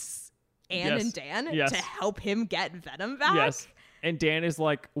recruits Anne and Dan to help him get Venom back. Yes. And Dan is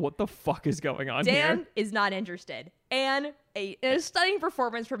like, what the fuck is going on here? Dan is not interested. Anne, a stunning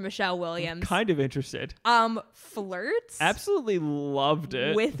performance from Michelle Williams. Kind of interested. Flirts. Absolutely loved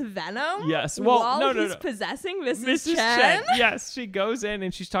it. With Venom? Yes. Well, while he's possessing Mrs. Chen. Yes. She goes in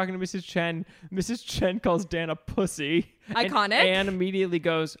and she's talking to Mrs. Chen. Mrs. Chen calls Dan a pussy. Iconic. And Anne immediately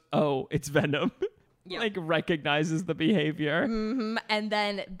goes, oh, it's Venom. Yep. Like recognizes the behavior and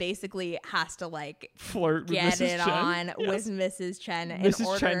then basically has to like flirt with get Mrs. it Chen. On with Mrs. Chen.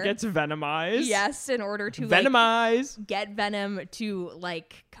 Mrs. Chen gets Venomized. Yes, in order to Venomize. Get Venom to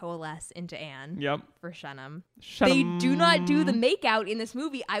like coalesce into Anne. Yep. For Shunem. They do not do the makeout in this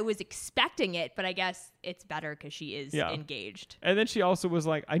movie. I was expecting it, but I guess it's better because she is engaged. And then she also was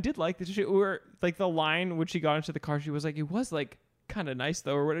like, I did like this. Or like the line when she got into the car, she was like, it was like kind of nice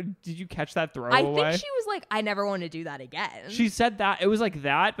though. Or what, did you catch that throwaway? I think she was like, I never want to do that again. She said that. It was like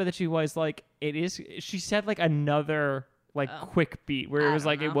that, but then she was like, she said like another like quick beat where it was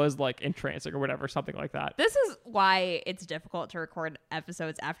like it was like entrancing or whatever, something like that. This is why it's difficult to record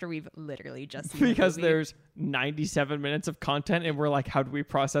episodes after we've literally just seen because the movie. There's 97 minutes of content and we're like, how do we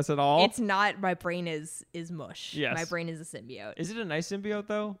process it all? It's not. My brain is mush. Yes. My brain is a symbiote. Is it a nice symbiote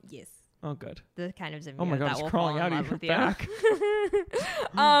though? Yes. Oh, good. The kind of symbiote. Oh my god, it's crawling out of your back.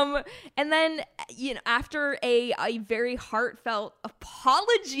 And then after a very heartfelt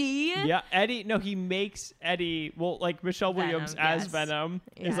apology. Yeah, Eddie. No, he makes Eddie. Well, like Michelle Williams as Venom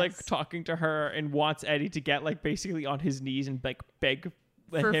is like talking to her and wants Eddie to get like basically on his knees and like beg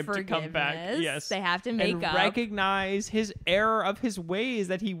for him to come back. Yes, they have to make up. Recognize his error of his ways,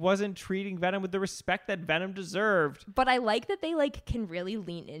 that he wasn't treating Venom with the respect that Venom deserved. But I like that they like can really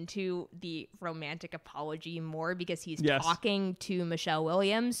lean into the romantic apology more because he's talking to Michelle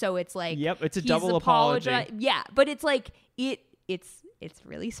Williams, so it's like it's a double apology. Yeah, but it's like it's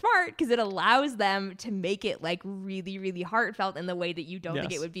really smart because it allows them to make it like really, really heartfelt in the way that you don't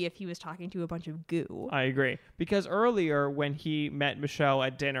think it would be if he was talking to a bunch of goo. I agree. Because earlier when he met Michelle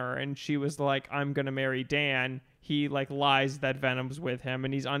at dinner and she was like, I'm going to marry Dan, he like lies that Venom's with him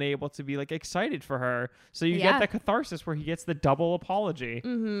and he's unable to be like excited for her. So you get that catharsis where he gets the double apology.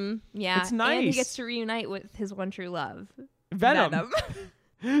 Mm-hmm. Yeah. It's nice. And he gets to reunite with his one true love. Venom.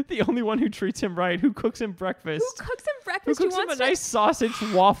 The only one who treats him right, who cooks him breakfast. Who cooks him breakfast? Who cooks him a nice sausage,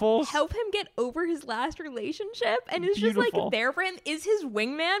 waffles. Help him get over his last relationship and is just like there for him, is his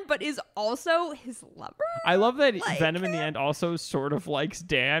wingman, but is also his lover. I love that Venom in the end also sort of likes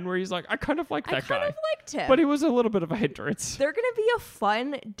Dan, where he's like, I kind of like that guy. I kind of liked him. But he was a little bit of a hindrance. They're going to be a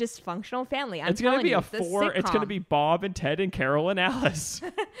fun, dysfunctional family. It's going to be a four. It's going to be Bob and Ted and Carol and Alice.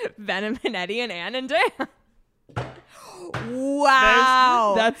 Venom and Eddie and Ann and Dan.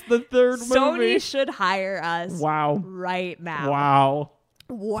 Wow. That's the third movie. Sony should hire us. Wow. Right now.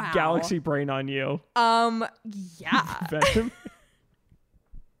 Wow. Galaxy brain on you. Yeah.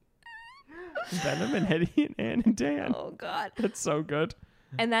 Venom and Eddie and Ann and Dan. Oh, God. That's so good.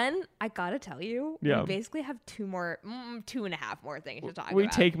 And then I gotta tell you, we basically have 2.5 more things to talk about. We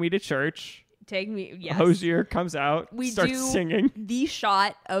Take Me to Church. Take Me, yes. Hosier comes out, starts singing. The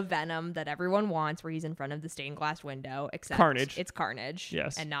shot of Venom that everyone wants where he's in front of the stained glass window, except Carnage. It's Carnage.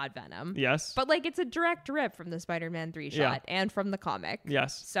 Yes. And not Venom. Yes. But like it's a direct rip from the Spider-Man 3 shot and from the comic.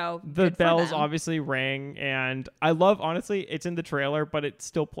 Yes. So the bells obviously rang, and I love, honestly, it's in the trailer, but it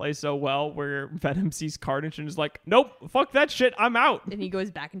still plays so well where Venom sees Carnage and is like, nope, fuck that shit, I'm out. And he goes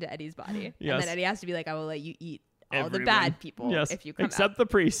back into Eddie's body. Yes. And then Eddie has to be like, I will let you eat all Everyone. the bad people if you come except out. the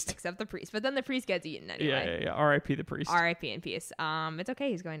priest. Except the priest. But then the priest gets eaten anyway. Yeah. R.I.P. the priest. R.I.P. in peace. It's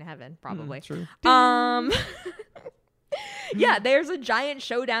okay. He's going to heaven, probably. True. Yeah, there's a giant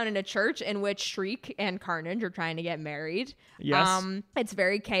showdown in a church in which Shriek and Carnage are trying to get married. Yes. It's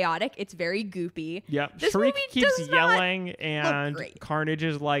very chaotic. It's very goopy. Yeah. This Shriek movie keeps does yelling, and Carnage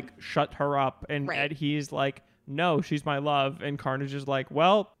is like, shut her up. And he's like, no, she's my love. And Carnage is like,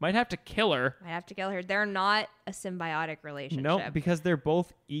 well, might have to kill her. They're not a symbiotic relationship. No, because they're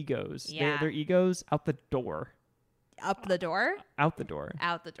both egos. Yeah. They're egos out the door. Up the door? Out the door.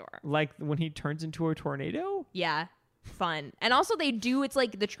 Out the door. Like when he turns into a tornado? Yeah. Fun. And also it's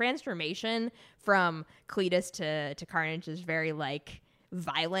like the transformation from Cletus to Carnage is very like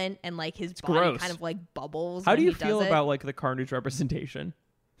violent, and like his body gross. kind of like bubbles. How do you feel about like the Carnage representation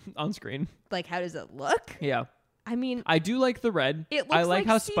on screen? Like, how does it look? Yeah. I mean, I do like the red. It looks I like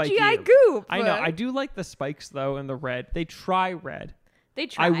how CGI spiky. goop. I know. I do like the spikes though in the red. They try red. They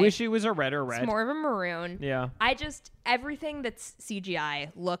try. I wish it was a red or red. It's more of a maroon. Yeah. Everything that's CGI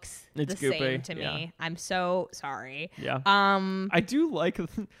looks the goopy. Same to me. I'm so sorry. Yeah. I do like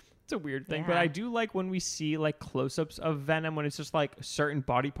it's a weird thing, but I do like when we see like close-ups of Venom when it's just like certain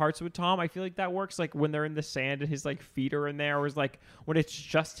body parts with Tom. I feel like that works like when they're in the sand and his like feet are in there, or is like when it's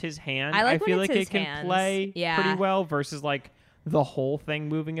just his hand. I feel like it can hands. play pretty well versus like the whole thing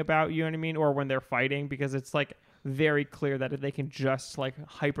moving about, you know what I mean? Or when they're fighting, because it's like very clear that they can just like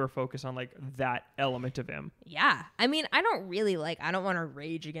hyper focus on like that element of him. Yeah. I mean, I don't want to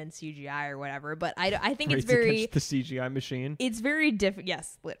rage against CGI or whatever, but I think it's Race very against the CGI machine. It's very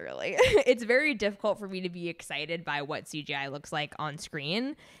yes, literally. It's very difficult for me to be excited by what CGI looks like on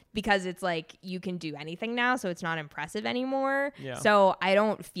screen, because it's like you can do anything now, so it's not impressive anymore. Yeah. So I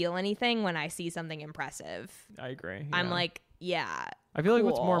don't feel anything when I see something impressive. I agree. Yeah. I'm like, yeah. I feel like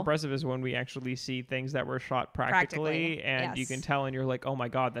what's more impressive is when we actually see things that were shot practically and you can tell, and you're like, oh my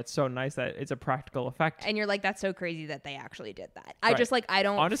God, that's so nice that it's a practical effect. And you're like, that's so crazy that they actually did that. Right. I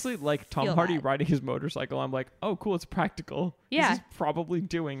don't honestly like Tom Hardy riding his motorcycle. I'm like, oh cool, it's practical. Yeah. He's probably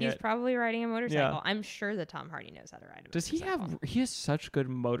doing it. He's probably riding a motorcycle. Yeah. I'm sure that Tom Hardy knows how to ride a motorcycle. He has such good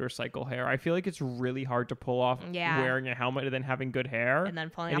motorcycle hair. I feel like it's really hard to pull off wearing a helmet and then having good hair. And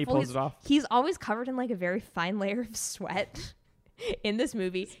then pulling he pulls it off. He's always covered in like a very fine layer of sweat. In this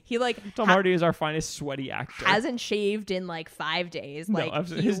movie, he like Tom Hardy is our finest sweaty actor. Hasn't shaved in like 5 days. Like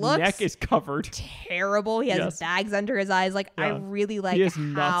his neck is covered. Terrible. He has bags under his eyes. Like I really like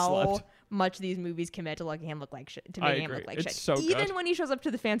how much these movies commit to making him look like shit. To making him look like shit. So even good. when he shows up to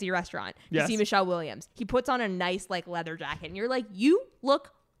the fancy restaurant, you see Michelle Williams. He puts on a nice like leather jacket, and you're like, you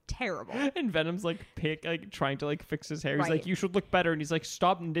look terrible. And Venom's like trying to like fix his hair. He's like, you should look better. And he's like,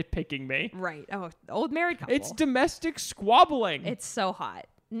 stop nitpicking me. Right. Oh, old married couple. It's domestic squabbling. It's so hot.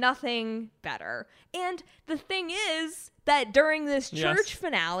 Nothing better. And the thing is that during this church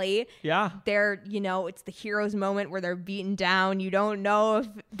finale, they're, it's the hero's moment where they're beaten down. You don't know if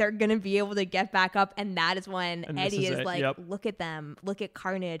they're going to be able to get back up. And that is when Eddie is like, look at them. Look at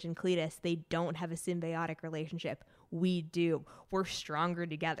Carnage and Cletus. They don't have a symbiotic relationship. we do. We're stronger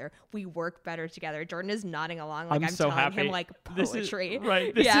together. We work better together. Jordan is nodding along like I'm so telling happy. him like poetry.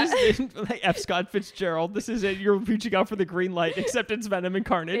 This is like F. Scott Fitzgerald. This is it. You're reaching out for the green light, except it's Venom and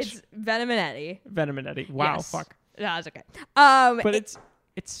Carnage. It's Venom and Eddie. Wow, yes. fuck. That's okay. But it's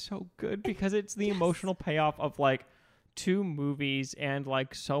so good because it's the emotional payoff of like 2 movies and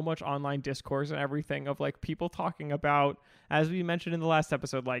like so much online discourse and everything of like people talking about, as we mentioned in the last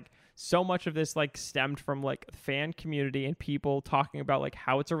episode, like so much of this like stemmed from like fan community and people talking about like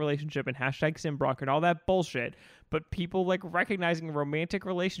how it's a relationship and #Simbrock and all that bullshit, but people like recognizing a romantic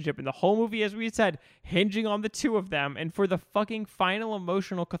relationship in the whole movie, as we had said, hinging on the 2 of them, and for the fucking final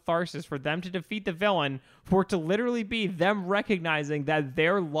emotional catharsis for them to defeat the villain, for it to literally be them recognizing that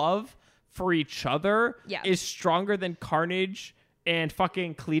their love for each other is stronger than Carnage and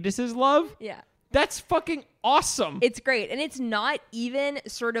fucking Cletus's love. Yeah. That's fucking awesome. It's great. And it's not even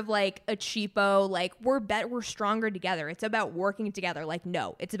sort of like a cheapo, like we're stronger together. It's about working together. Like,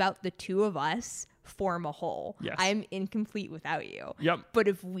 no, it's about the 2 of us form a whole. Yes. I'm incomplete without you. Yep. But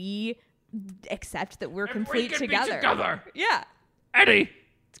if we accept that we're complete we can together. be together. Yeah. Eddie.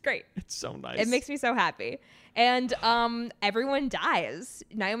 It's great. It's so nice. It makes me so happy. And everyone dies.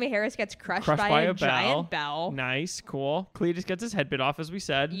 Naomi Harris gets crushed by a giant bell. Nice, cool. Cletus gets his head bit off, as we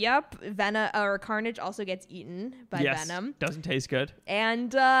said. Yep. Carnage also gets eaten by Venom. Doesn't taste good.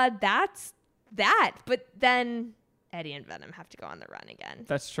 And that's that. But then Eddie and Venom have to go on the run again.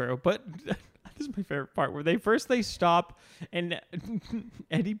 That's true. But this is my favorite part, where they stop and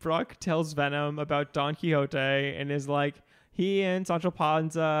Eddie Brock tells Venom about Don Quixote and is like, he and Sancho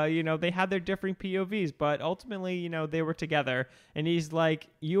Panza, they had their different POVs, but ultimately, they were together. And he's like,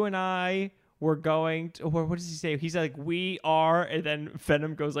 you and I were going to, or what does he say? He's like, we are, and then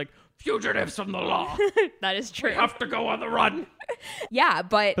Venom goes like, fugitives from the law. That is true. We have to go on the run. Yeah,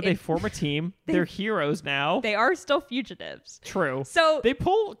 but they form a team. They're heroes now. They are still fugitives. True. So they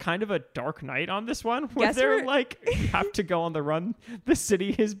pull kind of a Dark Knight on this one, where they're like, you have to go on the run. The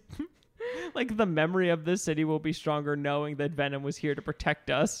city is... like, the memory of this city will be stronger knowing that Venom was here to protect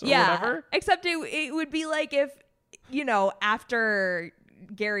us or whatever. Except it would be like if, after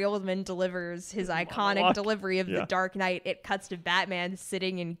Gary Oldman delivers his iconic delivery of The Dark Knight, it cuts to Batman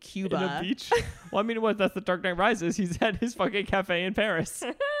sitting in Cuba. In a beach. Well, I mean, that's The Dark Knight Rises. He's at his fucking cafe in Paris.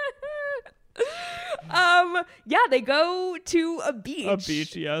 They go to a beach. A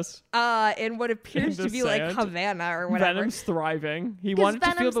beach, yes. In what appears to be like Havana or whatever. Venom's thriving. He wanted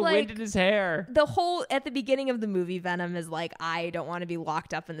to feel the wind in his hair. At the beginning of the movie, Venom is like, I don't want to be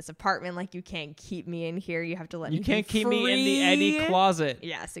locked up in this apartment. Like, you can't keep me in here. You have to let me be free. You can't keep me in the Eddie closet.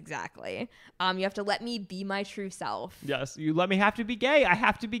 Yes, exactly. You have to let me be my true self. Yes, you let me have to be gay. I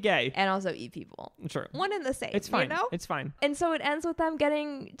have to be gay. And also eat people. True. One and the same. It's fine. It's fine. And so it ends with them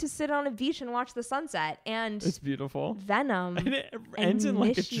getting to sit on a beach and watch the sunset. And it's beautiful. Venom and it ends in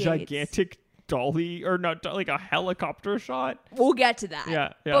like a gigantic dolly, or not, like a helicopter shot. We'll get to that.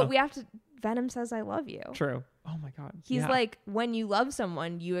 Yeah. But we have to... Venom says, I love you. True. Oh my God. He's like, when you love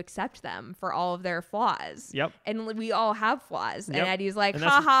someone, you accept them for all of their flaws. Yep. And we all have flaws. Yep. And Eddie's like,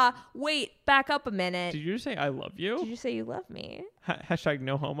 haha, wait, back up a minute. Did you say I love you? Did you say you love me? Hashtag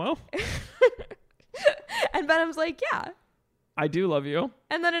no homo. And Venom's like, yeah. I do love you.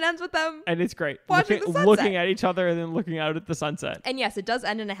 And then it ends with them. And it's great. Looking at each other and then looking out at the sunset. And yes, it does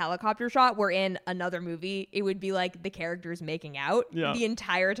end in a helicopter shot, where in another movie, it would be like the characters making out the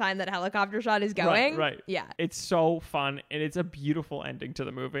entire time that helicopter shot is going. Right. Yeah. It's so fun. And it's a beautiful ending to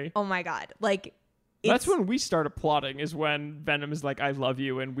the movie. Oh my God. Like, that's when we started plotting, is when Venom is like, I love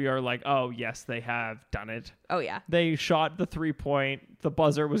you. And we are like, oh, yes, they have done it. Oh, yeah. They shot the 3-point. The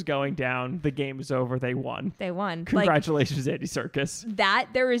buzzer was going down. The game is over. They won. Congratulations, Andy Serkis.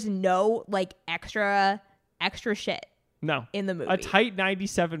 There is no like extra shit. No. In the movie. A tight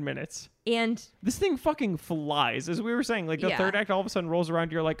 97 minutes. And this thing fucking flies. As we were saying, like the third act all of a sudden rolls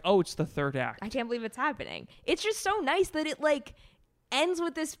around. You're like, oh, it's the third act. I can't believe it's happening. It's just so nice that it like ends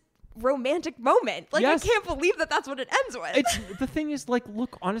with this romantic moment. Like, yes. I can't believe that that's what it ends with. It's the thing is, like,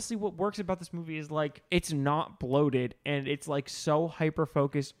 look, honestly, what works about this movie is like it's not bloated, and it's like so hyper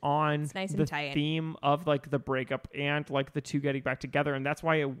focused on the theme of like the breakup and like the 2 getting back together, and that's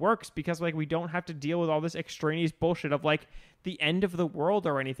why it works, because like we don't have to deal with all this extraneous bullshit of like the end of the world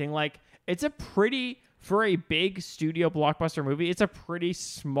or anything. Like, it's a pretty, for a big studio blockbuster movie, it's a pretty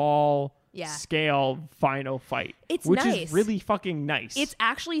small scale final fight. Which is really fucking nice. It's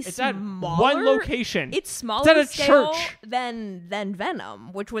actually it's smaller. At one location. It's smaller it's at a scale church. than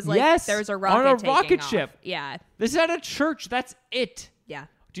Venom, which was like there's a rocket on a rocket ship. Yeah. This is at a church. That's it. Yeah.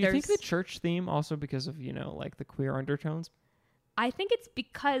 Do you think the church theme also because of, you know, like the queer undertones? I think it's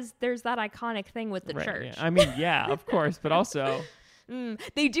because there's that iconic thing with the church. Yeah. I mean, yeah, of course, but also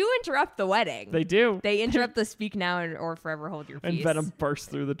they do interrupt the wedding. They do. They interrupt the speak now or forever hold your peace. And Venom bursts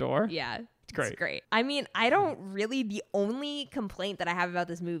through the door. Yeah. Great. It's great. I mean, I don't really, the only complaint that I have about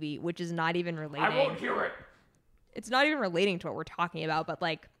this movie, which is not even relating. I won't hear it. It's not even relating to what we're talking about, but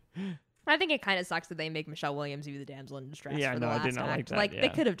like, I think it kind of sucks that they make Michelle Williams be the damsel in distress for the last I did not act. like that. Like, yeah. they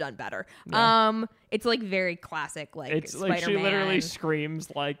could have done better. Yeah. It's like very classic, like it's Spider-Man. like she literally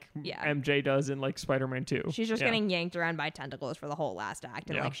screams like Yeah. MJ does in like Spider-Man 2. She's just getting yanked around by tentacles for the whole last act,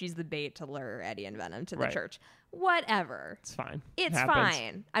 and like she's the bait to lure Eddie and Venom to the church. Whatever. It's fine. It's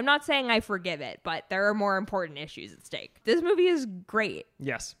fine. I'm not saying I forgive it, but there are more important issues at stake. This movie is great.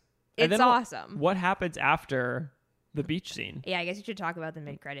 Yes. It's awesome. What happens after the beach scene? Yeah, I guess you should talk about the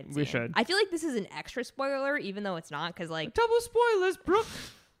mid-credits scene. We should. I feel like this is an extra spoiler, even though it's not, because like... Double spoilers, Brooke.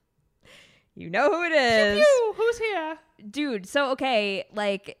 You know who it is. You, who's here? Dude, so okay,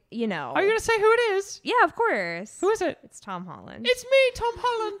 like, you know... Are you going to say who it is? Yeah, of course. Who is it? It's Tom Holland. It's me, Tom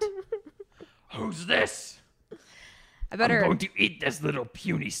Holland. Who's this? I'm going to eat this little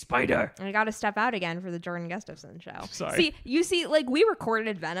puny spider. I gotta step out again for the Jordan Gustafson show. Sorry. See, like, we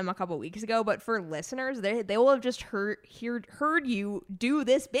recorded Venom a couple weeks ago, but for listeners, they will have just heard you do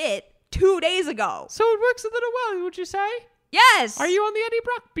this bit 2 days ago. So it works a little well, would you say? Yes! Are you on the Eddie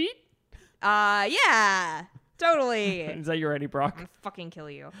Brock beat? Yeah. Totally. Is that your Eddie Brock? I'm gonna fucking kill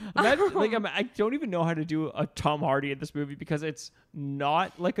you. I don't even know how to do a Tom Hardy in this movie because it's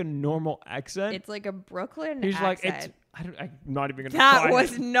not like a normal accent. It's like a Brooklyn He's accent. I'm not even gonna That try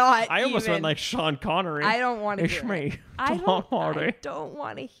was it. not I almost even. went like Sean Connery. I don't want to It's hear me, it. I Hardy. don't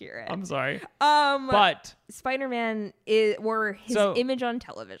want to hear it. I'm sorry. But Spider-Man were his image on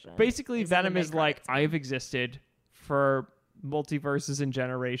television. Basically, Venom is like, I've existed for multiverses and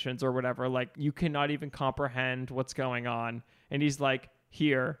generations or whatever. Like, you cannot even comprehend what's going on. And he's like,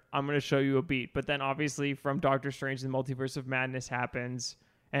 here, I'm going to show you a beat. But then obviously from Doctor Strange, the Multiverse of Madness happens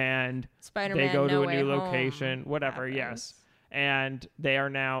and Spider-Man, they go to No a Way new Home location, whatever. happens. Yes. And they are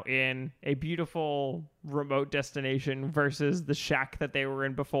now in a beautiful remote destination versus the shack that they were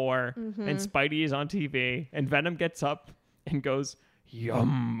in before. Mm-hmm. And Spidey is on TV and Venom gets up and goes,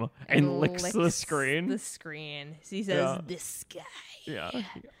 yum, and licks the screen. He says, this guy. Yeah.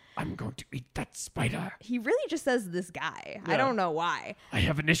 I'm going to eat that spider. He really just says this guy. I don't know why. I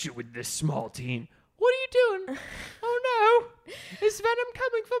have an issue with this small teen. What are you doing? Oh no. Is Venom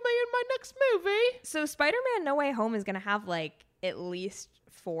coming for me in my next movie? So Spider-Man No Way Home is going to have like at least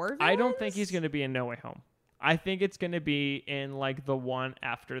 4 villains? I don't think he's going to be in No Way Home. I think it's going to be in like the one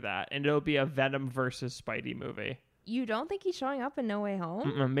after that. And it'll be a Venom versus Spidey movie. You don't think he's showing up in No Way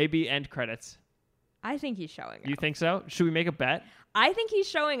Home? Maybe end credits. I think he's showing up. You think so? Should we make a bet? I think he's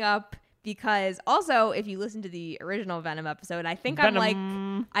showing up because also, if you listen to the original Venom episode, I think I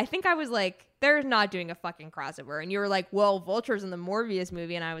was like, they're not doing a fucking crossover. And you were like, well, Vulture's in the Morbius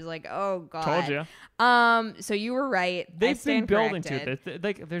movie. And I was like, oh, God. Told you. So you were right. They've been building to it.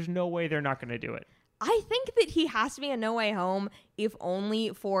 Like, there's no way they're not going to do it. I think that he has to be in No Way Home, if only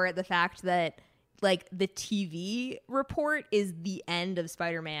for the fact that, like, the TV report is the end of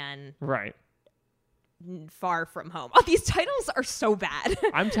Spider-Man. Right. Far From Home. Oh, these titles are so bad.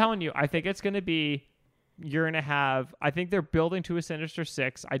 I'm telling you, I think it's going to be, you're going to have, I think they're building to a Sinister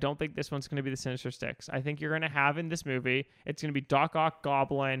Six. I don't think this one's going to be the Sinister Six. I think you're going to have in this movie, it's going to be Doc Ock,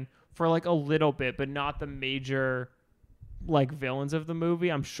 Goblin for like a little bit, but not the major like villains of the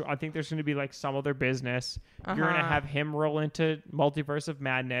movie. I think there's going to be like some other business. You're going to have him roll into Multiverse of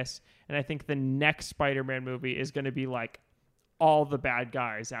Madness. And I think the next Spider-Man movie is going to be like all the bad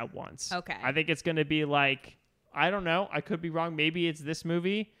guys at once. Okay. I think it's going to be like, I don't know. I could be wrong. Maybe it's this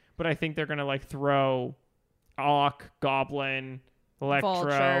movie, but I think they're going to like throw Ock, Goblin,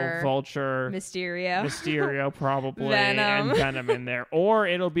 Electro, Vulture, Mysterio probably, Venom. and Venom in there. Or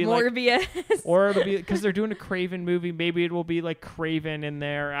it'll be Morbius. or it'll be, because they're doing a Kraven movie, maybe it will be like Kraven in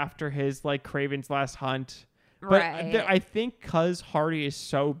there after his like Kraven's Last Hunt. But right. I think because Hardy is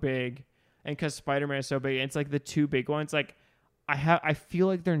so big and because Spider-Man is so big, it's like the two big ones. Like I feel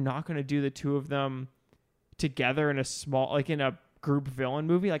like they're not going to do the two of them together in a small, like in a group villain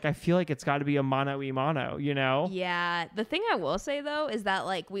movie. Like I feel like it's got to be a mano-a-mano, you know? Yeah. The thing I will say though is that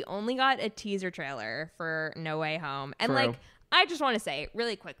like we only got a teaser trailer for No Way Home, and True. like I just want to say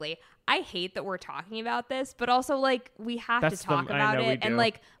really quickly, I hate that we're talking about this, but also like we have to talk about it. And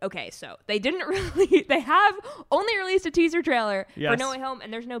like, okay, so they have only released a teaser trailer for No Way Home,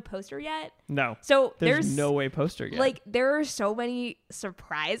 and there's no poster yet. No. So there's no way poster yet. Like there are so many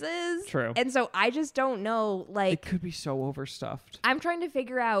surprises. True. And so I just don't know, like it could be so overstuffed. I'm trying to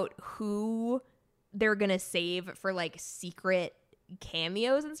figure out who they're going to save for like secret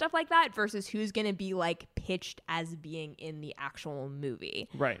cameos and stuff like that versus who's going to be like pitched as being in the actual movie.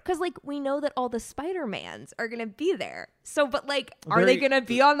 Right. Because like we know that all the Spider-Mans are going to be there. So, but like, are they going to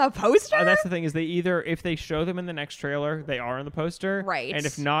be on the poster? That's the thing is they either, if they show them in the next trailer, they are on the poster. Right. And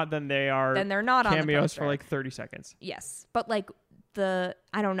if not, then they're not on the cameos poster for like 30 seconds. Yes. But like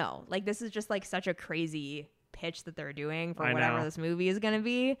I don't know. Like this is just like such a crazy pitch that they're doing for whatever this movie is going to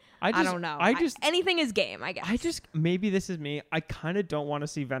be. I don't know. Anything is game, I guess. Maybe this is me. I kind of don't want to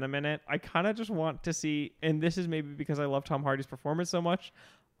see Venom in it. I kind of just want to see, and this is maybe because I love Tom Hardy's performance so much,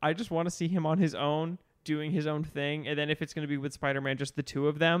 I just want to see him on his own, doing his own thing. And then if it's going to be with Spider-Man, just the two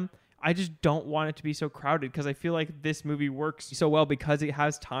of them, I just don't want it to be so crowded because I feel like this movie works so well because it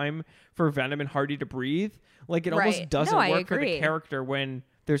has time for Venom and Hardy to breathe. Like it almost doesn't work for the character when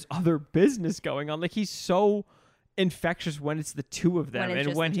there's other business going on. Like he's so infectious when it's the two of them,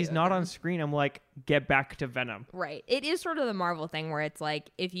 and when he's not on screen, I'm like, get back to Venom. Right. It is sort of the Marvel thing where it's like,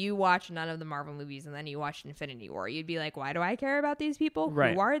 if you watch none of the Marvel movies and then you watch Infinity War, you'd be like, why do I care about these people?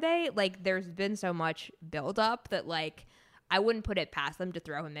 Right. Who are they? Like, there's been so much buildup that like I wouldn't put it past them to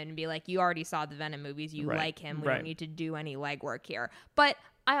throw him in and be like, you already saw the Venom movies, you like him, we don't need to do any legwork here. But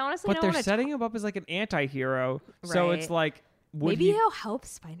I honestly don't want to. But they're setting him up as like an anti-hero, so it's like, maybe he'll help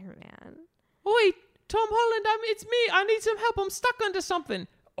Spider-Man. Oi, Tom Holland, it's me. I need some help. I'm stuck under something.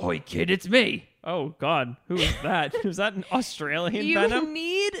 Oi, kid, it's me. Oh, God. Who is that? Is that an Australian Venom? You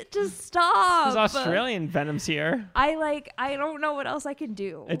need to stop. There's Australian Venoms here. I don't know what else I can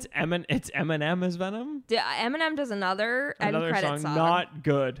do. It's Eminem as Venom? Eminem does another end credit song. Not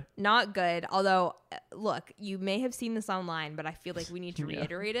good. Not good. Although, look, you may have seen this online, but I feel like we need to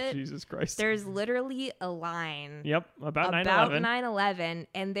reiterate it. Jesus Christ. There's literally a line. Yep, about 9/11. About 9/11,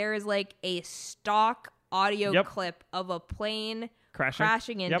 and there is like a stock audio clip of a plane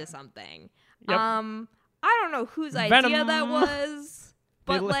crashing into something. Yep. I don't know whose idea that was,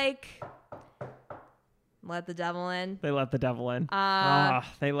 but let the devil in. They let the devil in.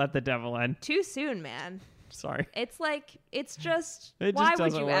 They let the devil in. Too soon, man. Sorry. It's like, it's just, it why just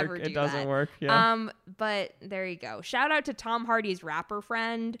would you work. ever do that? It doesn't work. Yeah. But there you go. Shout out to Tom Hardy's rapper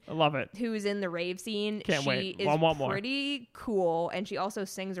friend. I love it. Who's in the rave scene. Can't wait. She is pretty cool, and she also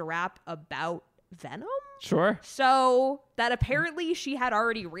sings a rap about Venom. Sure. So that apparently she had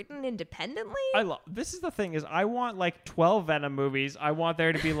already written independently. This is the thing is I want like 12 Venom movies. I want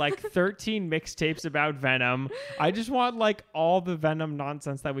there to be like 13 mixtapes about Venom. I just want like all the Venom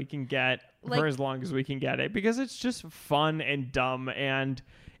nonsense that we can get for as long as we can get it, because it's just fun and dumb. And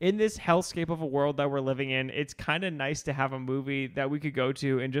in this hellscape of a world that we're living in, it's kind of nice to have a movie that we could go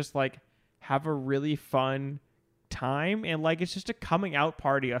to and just like have a really fun time. And like it's just a coming out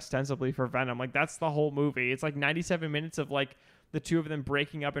party ostensibly for Venom. Like that's the whole movie. It's like 97 minutes of like the two of them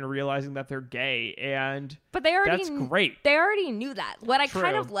breaking up and realizing that they're gay, and that's great. They already knew that. What I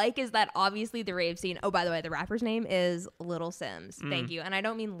kind of like is that obviously the rave scene. Oh, by the way, the rapper's name is Little Sims. Thank you. And I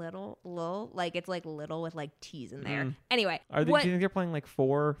don't mean Lil, like it's like little with like T's in there. Anyway, do you think they're playing like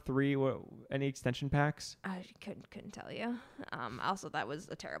 4, 3, any extension packs? I couldn't tell you. Also, that was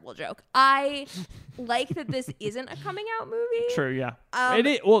a terrible joke. I like that this isn't a coming out movie. True, yeah. It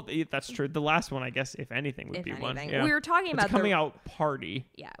is, well, that's true. The last one, I guess, if anything, would be one. Yeah. We were talking about coming out party.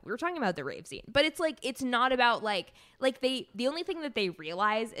 Yeah, we were talking about the rave scene, but it's like it's not about like the only thing that they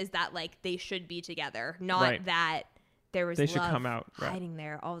realize is that like they should be together, not that there was love come out hiding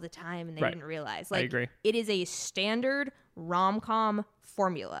there all the time and they didn't realize. Like, I agree. It is a standard rom-com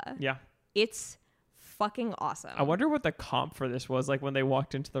formula. Yeah, it's fucking awesome. I wonder what the comp for this was like when they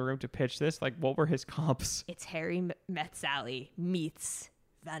walked into the room to pitch this. Like, what were his comps? It's Harry Met Sally meets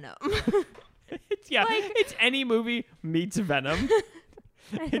Venom. It's any movie meets Venom.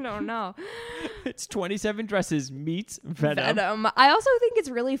 I don't know. It's 27 Dresses meets Venom. I also think it's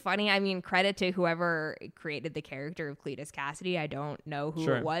really funny. I mean, credit to whoever created the character of Cletus Cassidy. I don't know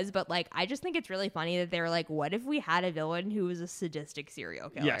who it was, but like, I just think it's really funny that they were like, what if we had a villain who was a sadistic serial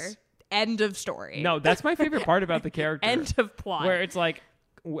killer? Yes. End of story. No, that's my favorite part about the character. End of plot. Where it's like,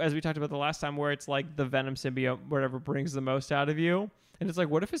 as we talked about the last time, where it's like the Venom symbiote, whatever brings the most out of you. And it's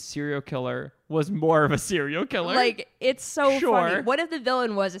like, what if a serial killer was more of a serial killer? Like, it's so funny. What if the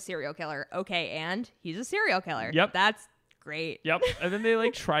villain was a serial killer? Okay, and he's a serial killer. Yep. That's great. Yep. And then they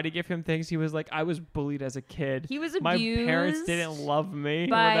like try to give him things. He was like, I was bullied as a kid. He was abused. My parents didn't love me.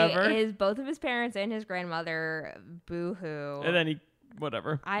 By whatever. both of his parents and his grandmother. Boo-hoo. And then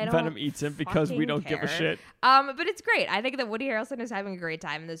Venom eats him because we don't give a shit. But it's great. I think that Woody Harrelson is having a great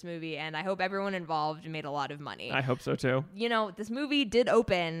time in this movie, and I hope everyone involved made a lot of money. I hope so too. You know, this movie did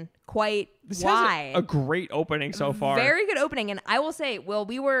open quite this wide. Has a great opening so far. Very good opening, and I will say, well,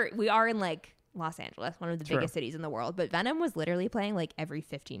 we are in like Los Angeles, one of the biggest cities in the world. But Venom was literally playing like every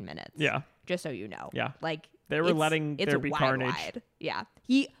 15 minutes. Yeah. Just so you know. Yeah. Like they were letting there be carnage. Wide. Yeah.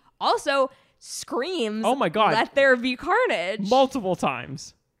 He also screams, "Oh my God. Let there be carnage." Multiple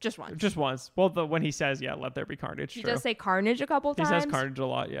times. Just once. Just once. Well, when he says, "Yeah, let there be carnage." He true. does say carnage a couple times. He says carnage a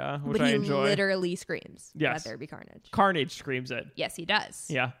lot, yeah, which but I enjoy. He literally screams, yes. "Let there be carnage." Carnage screams it. Yes, he does.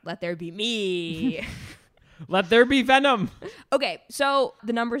 Yeah. Let there be me. Let there be Venom. Okay, so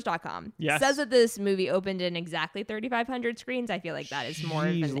thenumbers.com says that this movie opened in exactly 3,500 screens. I feel like that is more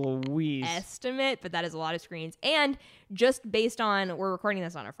of an estimate, but that is a lot of screens. And just based on, we're recording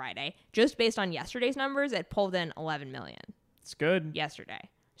this on a Friday, just based on yesterday's numbers, it pulled in 11 million. It's good. Yesterday.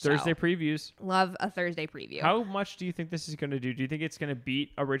 Thursday previews. Love a Thursday preview. How much do you think this is going to do? Do you think it's going to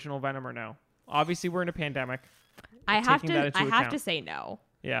beat original Venom or no? Obviously, we're in a pandemic. I have to say no.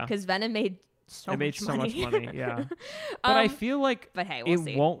 Yeah. Because Venom made so much money. Yeah. But I feel like we'll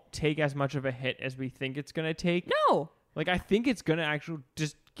see. Won't take as much of a hit as we think it's going to take. No. Like, I think it's going to actually,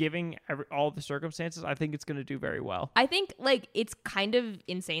 just giving all the circumstances, I think it's going to do very well. I think, like, it's kind of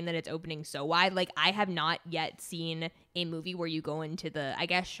insane that it's opening so wide. Like, I have not yet seen a movie where you go into I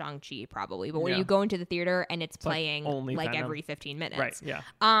guess Shang-Chi probably, but where you go into the theater and it's playing like every 15 minutes. Right,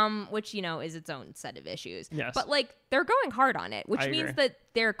 yeah. Which, is its own set of issues. Yes. But, like, they're going hard on it, which I means agree. that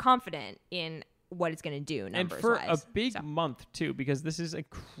they're confident in what it's going to do numbers-wise. And for a big month, too, because this is a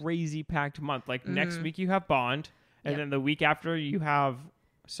crazy packed month. Like, next week you have Bond. And then the week after you have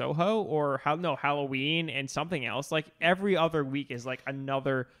Soho or Halloween and something else. Like every other week is like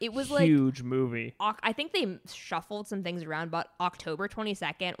another huge movie. I think they shuffled some things around, but October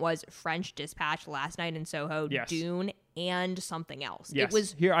 22nd was French Dispatch, Last Night in Soho, Dune, and something else. Yes. It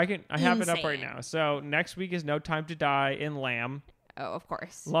was I have it up right now. So next week is No Time to Die in Lamb. Oh, of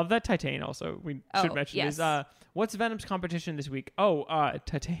course. Love that Titan also. We should mention yes. is what's Venom's competition this week?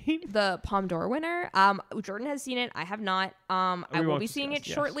 Titan. The Palme d'Or winner. Jordan has seen it. I have not. I will be seeing it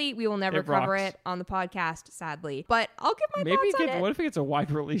shortly. We will never cover it on the podcast, sadly. But I'll give my thoughts on it. What if it gets a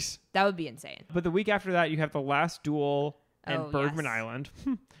wide release? That would be insane. But the week after that, you have The Last Duel and Bergman Island.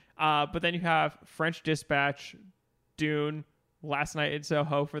 But then you have French Dispatch, Dune, Last Night in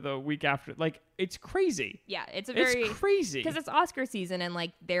Soho for the week after. Like, it's crazy. Yeah, it's crazy. Because it's Oscar season, and,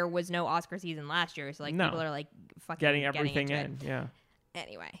 like, there was no Oscar season last year. So, like, people are, like, fucking getting everything in. It. Yeah.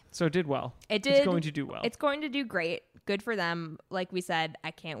 Anyway. So it did well. It did. It's going to do well. It's going to do great. Good for them. Like we said,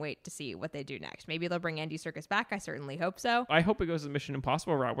 I can't wait to see what they do next. Maybe they'll bring Andy Serkis back. I certainly hope so. I hope it goes the Mission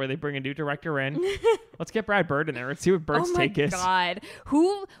Impossible route where they bring a new director in. Let's get Brad Bird in there and see what Bird's take is. Oh my God.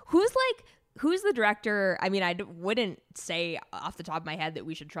 Who's the director? I mean, I wouldn't say off the top of my head that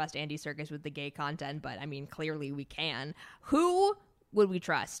we should trust Andy Serkis with the gay content, but I mean, clearly we can. Who would we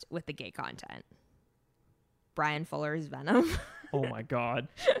trust with the gay content? Brian Fuller's Venom. Oh my God.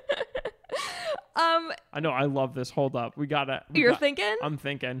 I know. I love this. Hold up. You're thinking? I'm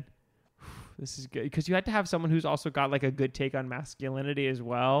thinking. This is good because you had to have someone who's also got like a good take on masculinity as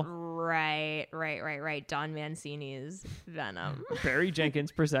well. Right. Don Mancini's Venom. Barry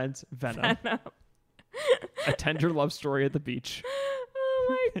Jenkins presents Venom. A tender love story at the beach. Oh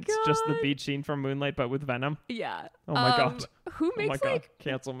my God. It's just the beach scene from Moonlight, but with Venom. Yeah. Oh my God. Who makes God.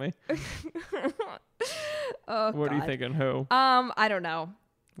 Cancel me. Oh, what are you thinking? Who? I don't know.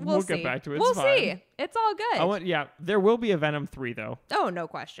 We'll see. Get back to it. We'll see. It's all good. There will be a Venom 3 though. Oh, no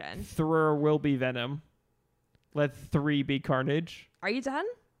question. There will be Venom. Let 3 be Carnage. Are you done?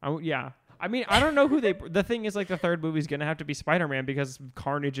 Yeah. I mean, I don't know who the thing is, like, the third movie is going to have to be Spider-Man because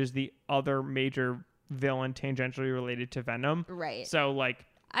Carnage is the other major villain tangentially related to Venom. Right. So, like,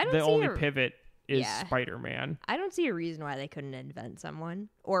 the only pivot is Yeah. Spider-Man. I don't see a reason why they couldn't invent someone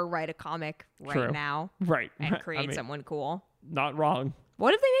or write a comic right now. Right. And create someone cool. Not wrong.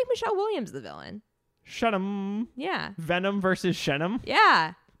 What if they make Michelle Williams the villain? Shenum. Yeah. Venom versus Shenum.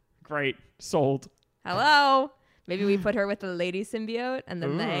 Yeah. Great. Sold. Hello. Maybe we put her with the lady symbiote and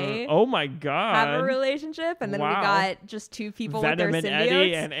then they Oh my God. have a relationship and then we got just 2 people Venom with their and symbiotes.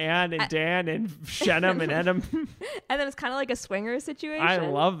 Eddie and Anne and Dan and Shenum and Edom. And then it's kind of like a swinger situation. I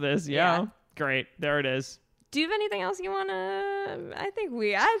love this. Yeah. Great. There it is. Do you have anything else you want to... I think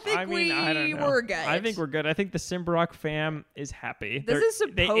we were good. I think we're good. I think the Simbarock fam is happy.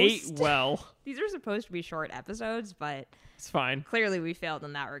 They ate well. These are supposed to be short episodes, but... It's fine. Clearly we failed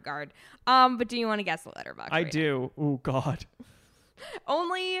in that regard. But do you want to guess the Letterboxd? I do. Oh, God.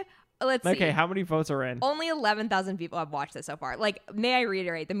 Let's see. Okay, how many votes are in? Only 11,000 people have watched this so far. Like, may I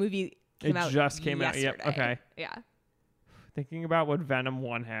reiterate, the movie came out yesterday. Yep. Okay. Yeah. Thinking about what Venom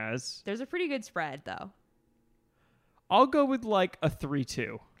 1 has. There's a pretty good spread, though. I'll go with like a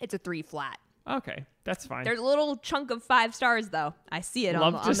 3-2. It's a 3 flat. Okay, that's fine. There's a little chunk of 5 stars, though. I see it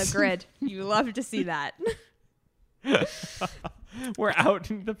on the grid. You love to see that. We're out.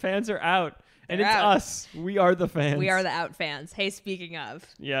 The fans are out. And They're it's out. us. We are the fans. We are the out fans. Hey, speaking of.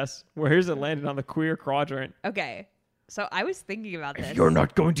 Yes. Where's it landed on the queer quadrant? Okay. So I was thinking about this. If you're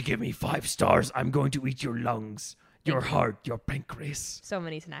not going to give me 5 stars, I'm going to eat your lungs, your heart, your pancreas. So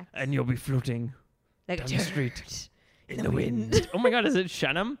many snacks. And you'll be floating Like down the street in the wind. Oh my God, is it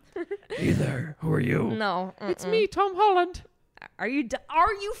Shenham? Hey there, who are you? No. It's me, Tom Holland. Are you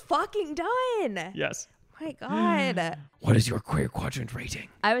fucking done? Yes. My God. What is your queer quadrant rating?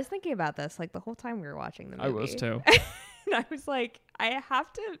 I was thinking about this like the whole time we were watching the movie. I was too. And I was like, I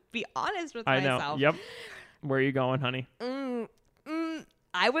have to be honest with myself. I know. Yep. Where are you going, honey?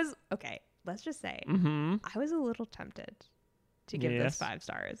 I was, okay, let's just say, Mm-hmm. I was a little tempted to give this 5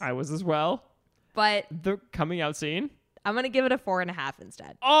 stars. I was as well. But The coming out scene? I'm going to give it a 4.5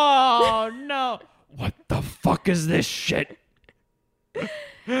 instead. Oh, no. What the fuck is this shit?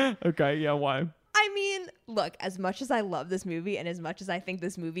 Okay, yeah, why? I mean, look, as much as I love this movie and as much as I think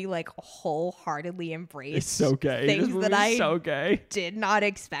this movie like wholeheartedly embraced It's so gay. things This that movie's I so gay. did not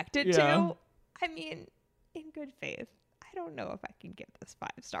expect it Yeah. to, I mean, in good faith, I don't know if I can give this 5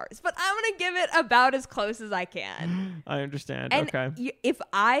 stars, but I'm going to give it about as close as I can. I understand. And Okay. if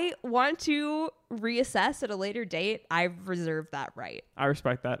I want to reassess at a later date, I've reserved that right. I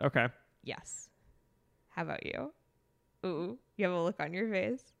respect that. Okay. Yes. How about you? Ooh, you have a look on your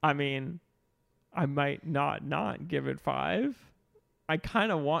face. I mean, I might not give it 5. I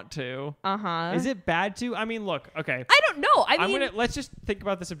kind of want to. Uh-huh. Is it bad to? I mean, look, okay. I don't know. I mean, Let's just think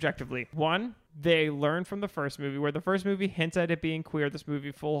about this objectively. One, they learned from the first movie, where the first movie hints at it being queer. This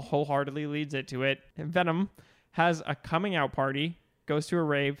movie wholeheartedly leads it to it. And Venom has a coming out party, goes to a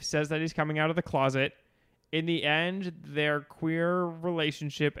rave, says that he's coming out of the closet. In the end, their queer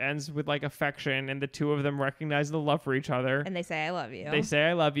relationship ends with like affection, and the two of them recognize the love for each other. and they say, I love you. They say,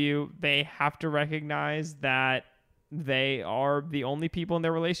 I love you. They have to recognize that they are the only people in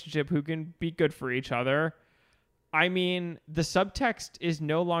their relationship who can be good for each other. I mean, the subtext is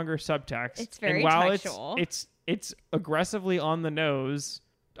no longer subtext. It's very and while textual. It's aggressively on the nose,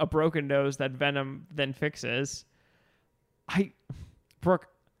 a broken nose that Venom then fixes. Brooke,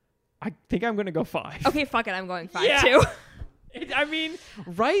 I think I'm going to go 5. Okay, fuck it. I'm going 5 Yeah. too. I mean,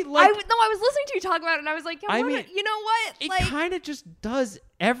 right? I Like, was listening to you talk about it and I was like, I mean, you know what? it Like, kind of just does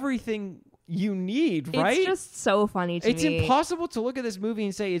everything you need, right? it's just so funny to It's me. impossible to look at this movie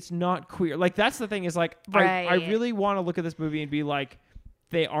and say it's not queer. Like, that's the thing is, like, I Right. really want to look at this movie and be like,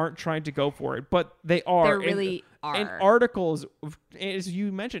 they aren't trying to go for it, but they are. They really are. In articles, as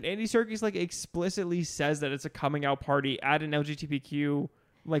you mentioned, Andy Serkis, like, explicitly says that it's a coming out party at an LGBTQ,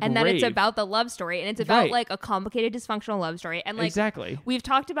 like, and that rave. it's about the love story and it's about Right. like a complicated dysfunctional love story. And like, Exactly. we've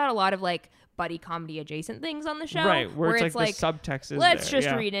talked about a lot of like buddy comedy adjacent things on the show. Right, where it's like the subtext is let's there,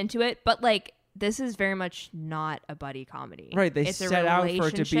 just yeah. read into it. But like, this is very much not a buddy comedy. Right, they it's a set out for it to be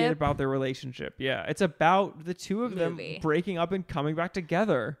relationship. about their relationship. Yeah, it's about the two of them Movie. breaking up and coming back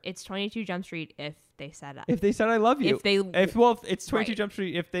together. It's 22 Jump Street if they said that. If they said I love you. If it's 22 Right. Jump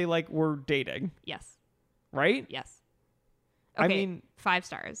Street if they like were dating, Yes. right? Yes. I Okay, mean, 5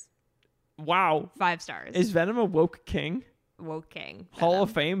 stars. wow. 5 stars. Is Venom a woke king? Woke King. Hall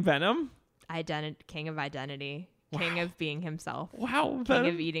of Fame Venom? King of identity. King of being himself. Wow, King Venom.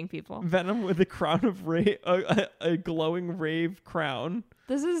 of eating people. Venom with a crown of a glowing rave crown.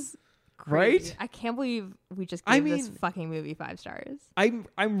 This is Right? crazy. I can't believe we just I gave this mean- fucking movie 5 stars. I'm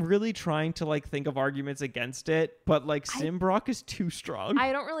really trying to like think of arguments against it, but like Simbrock is too strong.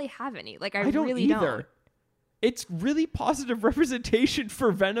 I don't really have any. Like, I don't really either. don't. It's really positive representation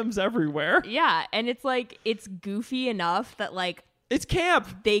for Venoms everywhere. Yeah, and it's like, it's goofy enough that like It's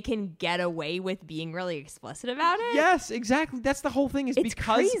camp. they can get away with being really explicit about it. Yes, exactly. That's the whole thing is It's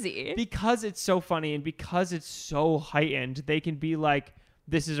because crazy. because it's so funny and because it's so heightened, they can be like,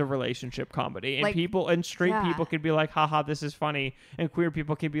 this is a relationship comedy. And Like, people and straight yeah. people can be like, haha, this is funny. And queer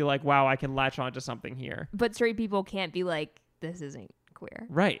people can be like, wow, I can latch onto something here. But straight people can't be like, this isn't queer.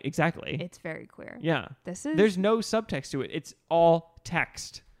 Right, exactly. It's very queer. Yeah. This is There's no subtext to it. It's all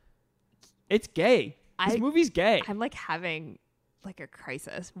text. It's gay. This movie's gay. I'm like having like a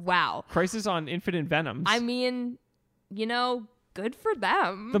crisis. Wow. Crisis on Infinite Venoms. I mean, you know, good for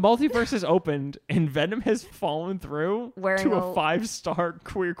them. The multiverse has opened and Venom has fallen through Wearing to a a- 5-star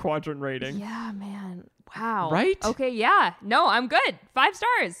queer quadrant rating. Yeah, man. Wow. Right? Okay, yeah. No, I'm good. 5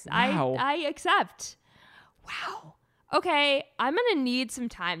 stars. Wow. I accept. Wow. Okay, I'm going to need some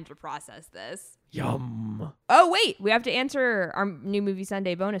time to process this. Yum. Oh, wait. We have to answer our new movie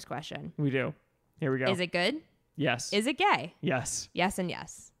Sunday bonus question. We do. Here we go. Is it good? Yes. Is it gay? Yes. Yes and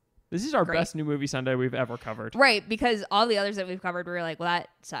yes. This is our best new movie Sunday we've ever covered. Right, because all the others that we've covered, we were like, well, that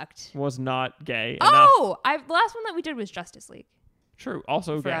sucked. Was not gay enough. Oh, the last one that we did was Justice League. True,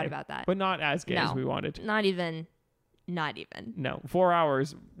 also gay. Forgot about that. But not as gay as we wanted. Not even. No, 4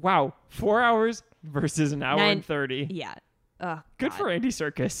 hours. Wow, 4 hours versus an hour and 30. Yeah. Oh, good for Andy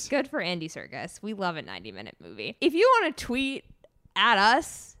Serkis. Good for Andy Serkis. We love a 90-minute movie. If you want to tweet at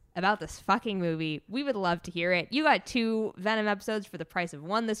us about this fucking movie, we would love to hear it. You got 2 Venom episodes for the price of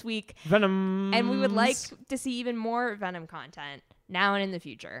 1 this week. Venom. And we would like to see even more Venom content now and in the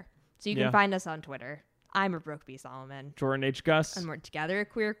future. So you can find us on Twitter. I'm a Brooke B. Solomon. Jordan H. Gus. And we're together a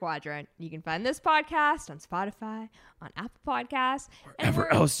Queer Quadrant. You can find this podcast on Spotify, on Apple Podcasts.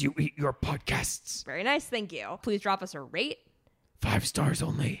 Wherever else you eat your podcasts. Very nice. Thank you. Please drop us a rate. 5 stars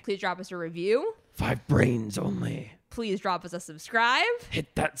only. Please drop us a review. 5 brains only. Please drop us a subscribe.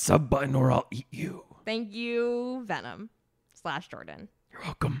 Hit that sub button or I'll eat you. Thank you, Venom/Jordan. You're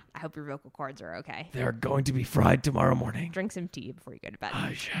welcome. I hope your vocal cords are okay. They're going to be fried tomorrow morning. Drink some tea before you go to bed.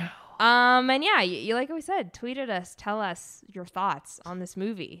 I shall. And yeah, you like we said, tweet at us. Tell us your thoughts on this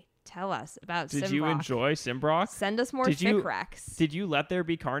movie. Tell us about Simbrock. Did you enjoy Simbrock? Send us more fic recs. Did you let there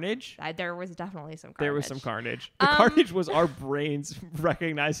be carnage? There was definitely some carnage. There was some carnage. The carnage was our brains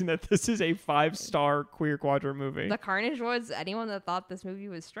recognizing that this is a 5-star Queer Quadrant movie. The carnage was anyone that thought this movie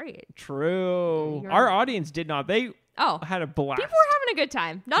was straight. True. Our audience did not. They had a blast. People were having a good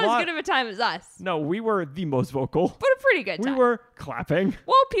time. Not as good of a time as us. No, we were the most vocal. But a pretty good time. We were clapping.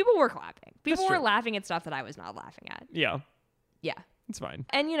 Well, people were clapping. People were laughing at stuff that I was not laughing at. Yeah. Yeah. It's fine.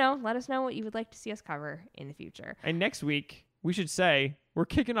 And, let us know what you would like to see us cover in the future. And next week, we should say we're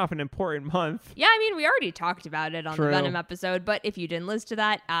kicking off an important month. Yeah, I mean, we already talked about it on the Venom episode, but if you didn't listen to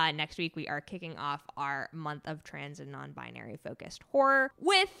that, next week we are kicking off our month of trans and non-binary focused horror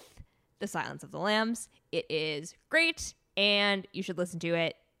with The Silence of the Lambs. It is great, and you should listen to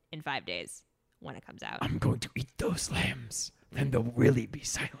it in 5 days when it comes out. I'm going to eat those lambs, then they'll really be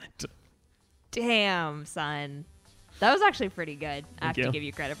silent. Damn, son. That was actually pretty good. I have to give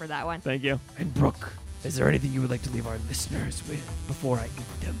you credit for that one. Thank you. And Brooke, is there anything you would like to leave our listeners with before I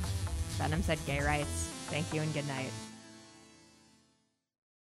eat them? Venom said gay rights. Thank you and good night.